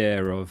the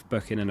idea of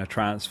booking in a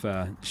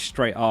transfer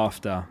straight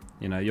after,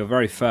 you know, your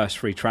very first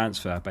free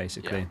transfer,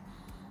 basically. Yeah.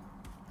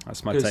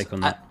 That's my take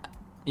on that.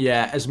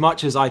 Yeah, as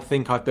much as I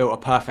think I've built a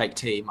perfect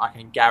team, I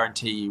can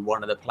guarantee you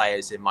one of the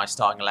players in my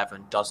starting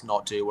 11 does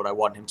not do what I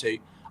want him to.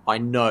 I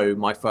know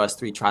my first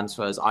 3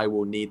 transfers, I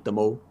will need them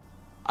all.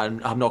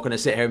 I'm not going to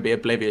sit here and be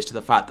oblivious to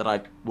the fact that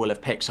I will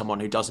have picked someone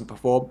who doesn't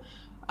perform.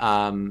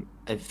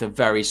 If the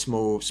very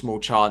small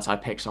chance I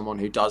pick someone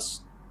who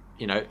does,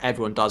 you know,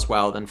 everyone does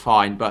well, then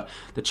fine. But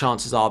the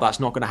chances are that's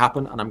not going to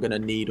happen, and I'm going to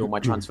need all my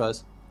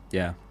transfers.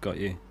 Yeah, got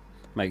you.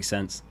 Makes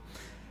sense.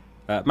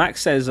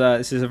 Max says,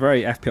 this is a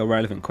very FPL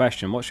relevant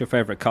question. What's your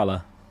favourite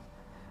colour?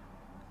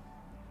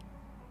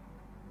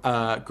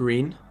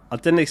 Green. I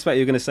didn't expect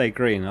you were going to say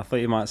green. I thought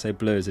you might say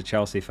blue as a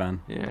Chelsea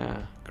fan.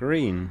 Yeah.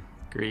 Green.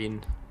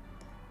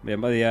 Yeah,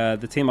 but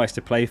the team I used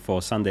to play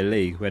for, Sunday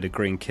League, we had a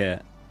green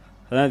kit.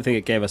 I don't think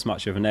it gave us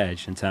much of an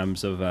edge in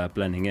terms of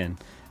blending in.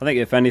 I think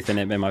if anything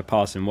it made my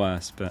passing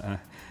worse, but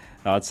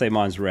I'd say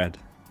mine's red,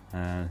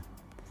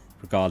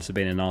 regardless of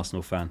being an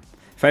Arsenal fan.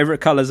 Favourite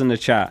colours in the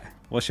chat.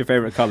 What's your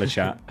favourite colour,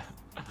 chat?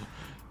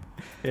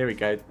 Here we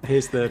go.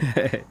 Here's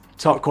the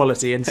top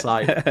quality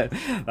insight.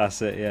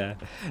 That's it,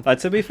 yeah.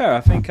 To be fair,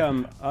 I think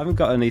I haven't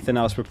got anything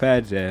else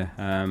prepared here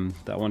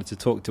that I wanted to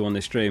talk to on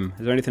this stream.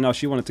 Is there anything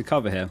else you wanted to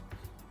cover here?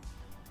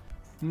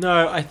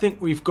 No, I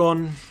think we've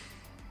gone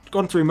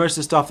through most of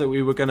the stuff that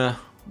we were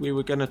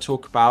gonna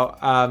talk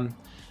about.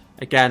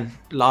 Again,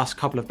 last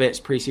couple of bits,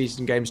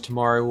 pre-season games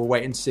tomorrow. We'll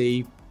wait and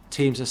see.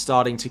 Teams are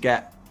starting to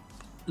get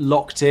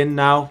locked in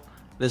now.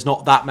 There's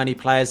not that many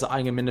players that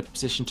I'm in a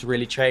position to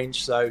really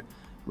change, so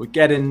we'll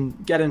get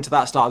into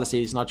that start of the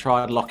season. I'll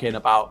try and lock in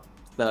about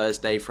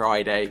Thursday,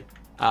 Friday.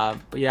 But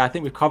yeah, I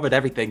think we've covered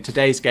everything.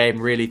 Today's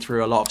game really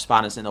threw a lot of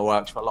spanners in the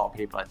works for a lot of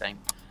people, I think.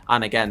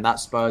 And again, that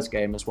Spurs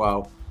game as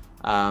well.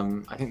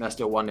 I think they're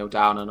still 1-0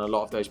 down, and a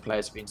lot of those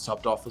players have been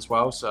subbed off as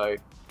well. So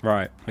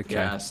right, okay.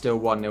 Yeah, still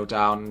 1-0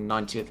 down,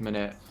 90th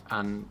minute,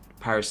 and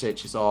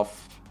Perisic is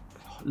off.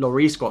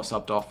 Lloris got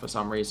subbed off for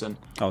some reason.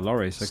 Oh,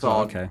 Lloris,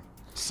 okay.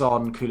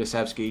 Son,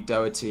 Kulusevski,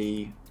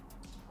 Doherty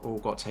all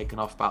got taken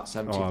off about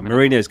 70.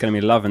 Mourinho's going to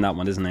be loving that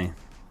one, isn't he?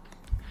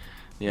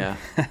 Yeah,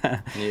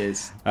 he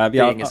is.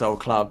 Being his old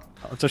club.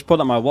 I'll just put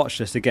up my watch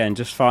list again,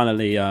 just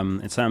finally,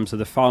 in terms of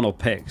the final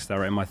picks that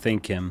are in my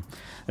thinking.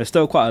 There's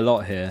still quite a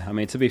lot here. I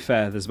mean, to be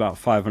fair, there's about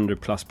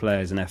 500 plus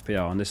players in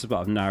FPL, and this is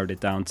what I've narrowed it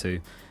down to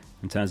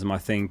in terms of my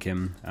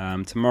thinking.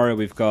 Tomorrow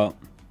we've got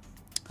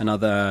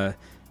another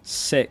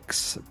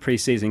 6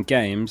 pre-season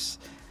games,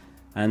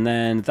 and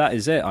then that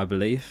is it, I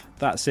believe.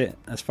 That's it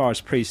as far as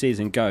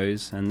pre-season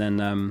goes, and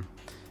then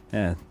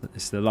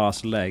it's the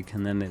last leg,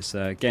 and then it's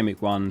game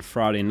week 1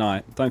 Friday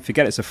night. Don't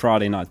forget it's a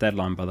Friday night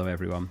deadline, by the way,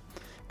 everyone.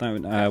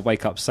 Don't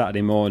wake up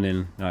Saturday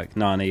morning like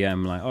 9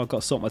 a.m. like, oh, I've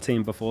got to sort my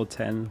team before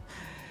 10.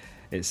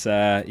 It's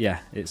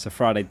it's a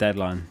Friday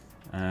deadline.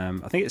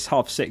 I think it's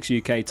 6:30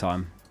 UK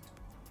time.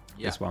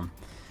 Yeah. This one.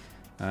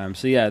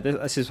 So yeah,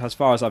 this is as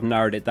far as I've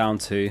narrowed it down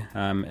to.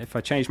 If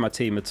I change my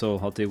team at all,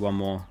 I'll do one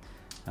more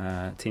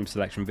team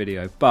selection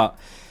video. But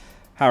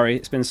Harry,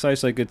 it's been so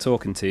good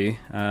talking to you.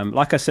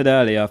 Like I said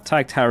earlier, I've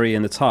tagged Harry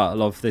in the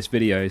title of this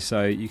video,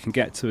 so you can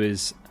get to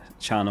his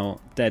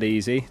channel dead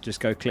easy. Just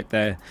go click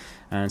there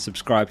and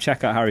subscribe.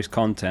 Check out Harry's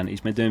content.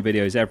 He's been doing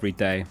videos every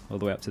day all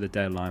the way up to the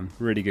deadline.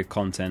 Really good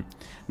content.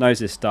 Knows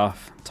his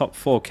stuff. Top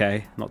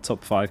 4k, not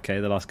top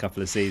 5k the last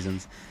couple of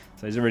seasons.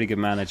 So he's a really good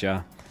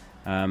manager.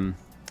 Harry,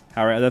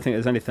 I don't think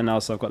there's anything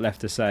else I've got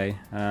left to say,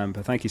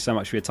 but thank you so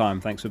much for your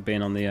time. Thanks for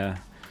being on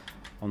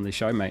the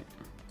show, mate.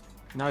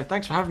 No,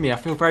 thanks for having me. I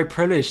feel very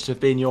privileged to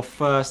have been your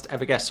first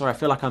ever guest. Sorry, I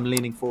feel like I'm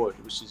leaning forward,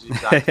 which is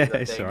exactly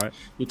the thing right.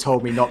 you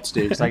told me not to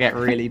do, because I get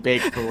really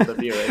big for all the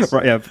viewers.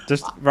 Right, yeah.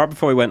 Just right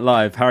before we went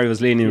live, Harry was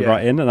leaning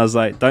right in, and I was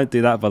like, "Don't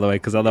do that, by the way,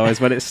 because otherwise,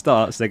 when it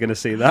starts, they're going to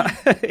see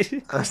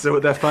that." That's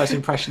what their first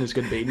impression is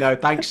going to be. No,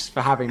 thanks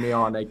for having me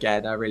on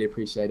again. I really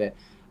appreciate it.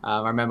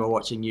 I remember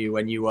watching you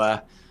when you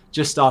were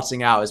just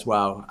starting out as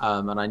well,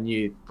 and I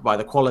knew by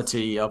the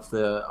quality of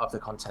the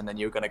content that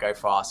you were going to go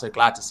far. So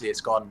glad to see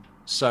it's gone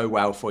so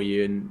well for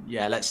you, and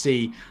yeah, let's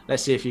see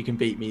if you can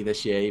beat me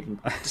this year, even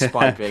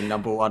despite being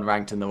number 1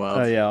 ranked in the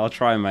world. Yeah, I'll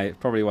try, mate.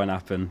 Probably won't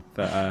happen,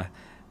 but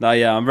no,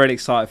 yeah, I'm really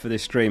excited for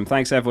this stream.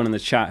 Thanks everyone in the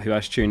chat who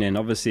has tuned in.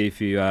 Obviously,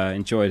 if you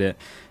enjoyed it,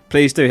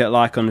 please do hit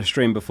like on the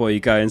stream before you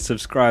go, and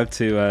subscribe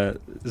to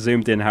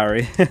Zoomed In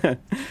Harry.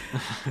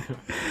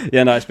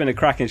 Yeah, no, it's been a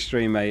cracking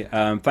stream, mate.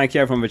 Thank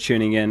you everyone for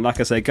tuning in. Like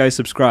I say, go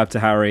subscribe to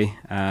Harry.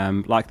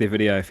 Like the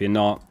video if you're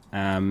not.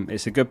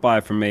 It's a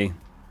goodbye from me.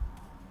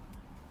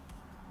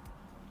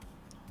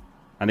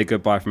 And a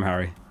goodbye from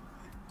Harry.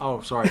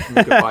 Oh, sorry,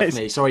 goodbye from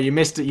me. Sorry, you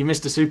missed it. You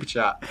missed a super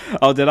chat.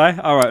 Oh, did I?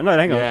 All right, no,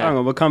 hang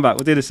on. We'll come back.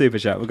 We'll do the super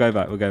chat. We'll go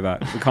back. We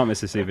can't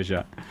miss the super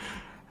chat.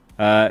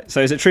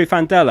 So is it True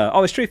Fandela?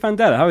 Oh, it's True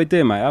Fandela. How are we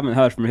doing, mate? I haven't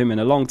heard from him in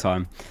a long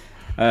time.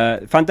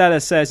 Fandela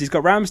says he's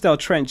got Ramsdale,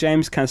 Trent,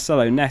 James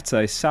Cancelo,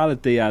 Neto, Salah,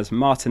 Diaz,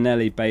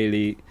 Martinelli,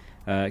 Bailey,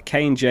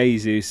 Kane,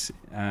 Jesus,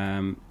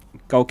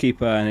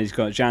 goalkeeper, and he's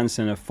got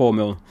Jansen, a 4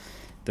 mil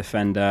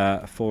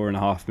defender,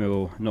 4.5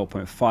 mil,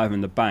 0.5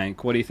 in the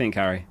bank. What do you think,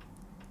 Harry?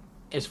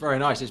 It's very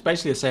nice. It's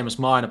basically the same as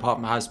mine, apart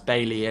from it has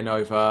Bailey in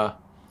over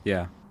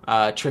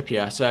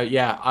Trippier. So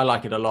yeah, I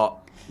like it a lot.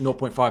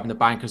 0.5 in the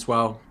bank as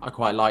well. I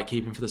quite like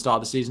keeping for the start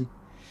of the season.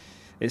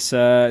 It's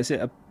is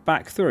it a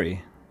back 3?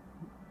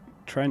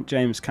 Trent,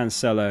 James,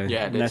 Cancelo,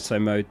 Neto,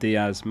 Mo,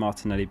 Diaz,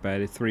 Martinelli,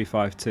 Bailey,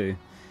 3-5-2.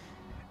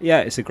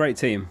 Yeah, it's a great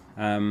team.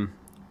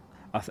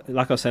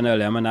 Like I was saying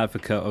earlier, I'm an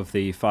advocate of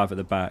the 5 at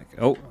the back.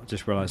 Oh, I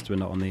just realised we're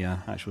not on the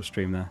actual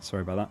stream there.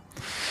 Sorry about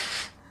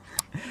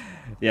that.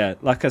 Yeah,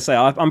 like I say,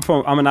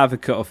 I'm an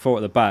advocate of 4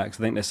 at the back. I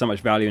think there's so much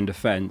value in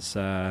defence.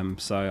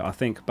 So I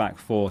think back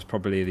 4 is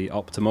probably the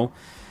optimal.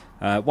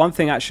 One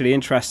thing actually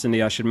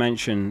interestingly I should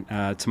mention,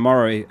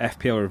 tomorrow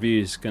FPL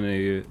Review's going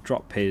to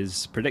drop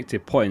his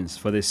predicted points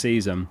for this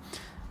season,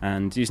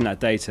 and using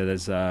that data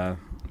there's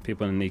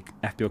people in the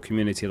FPL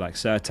community like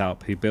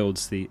Sertalp who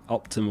builds the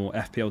optimal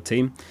FPL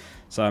team,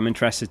 so I'm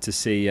interested to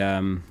see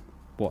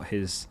what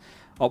his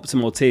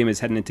optimal team is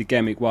heading into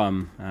Game Week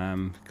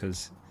 1,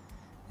 because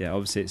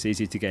obviously it's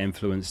easy to get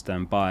influenced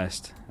and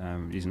biased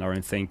using our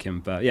own thinking,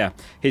 but yeah,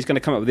 he's going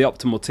to come up with the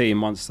optimal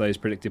team once those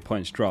predicted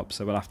points drop,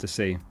 so we'll have to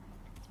see.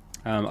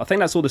 I think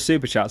that's all the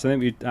super chats. I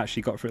think we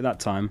actually got through it that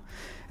time.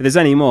 If there's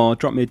any more,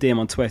 drop me a DM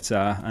on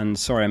Twitter. And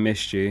sorry I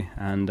missed you.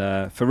 And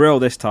for real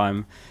this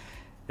time,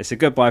 it's a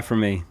goodbye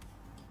from me.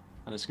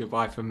 And it's a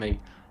goodbye from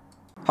me.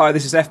 Hi,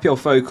 this is FPL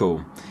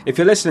Focal. If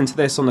you're listening to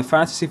this on the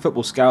Fantasy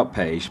Football Scout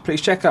page, please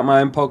check out my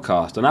own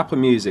podcast on Apple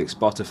Music,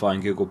 Spotify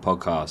and Google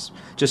Podcasts.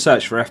 Just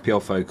search for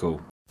FPL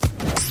Focal.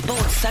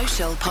 Sports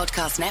Social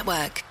Podcast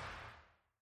Network.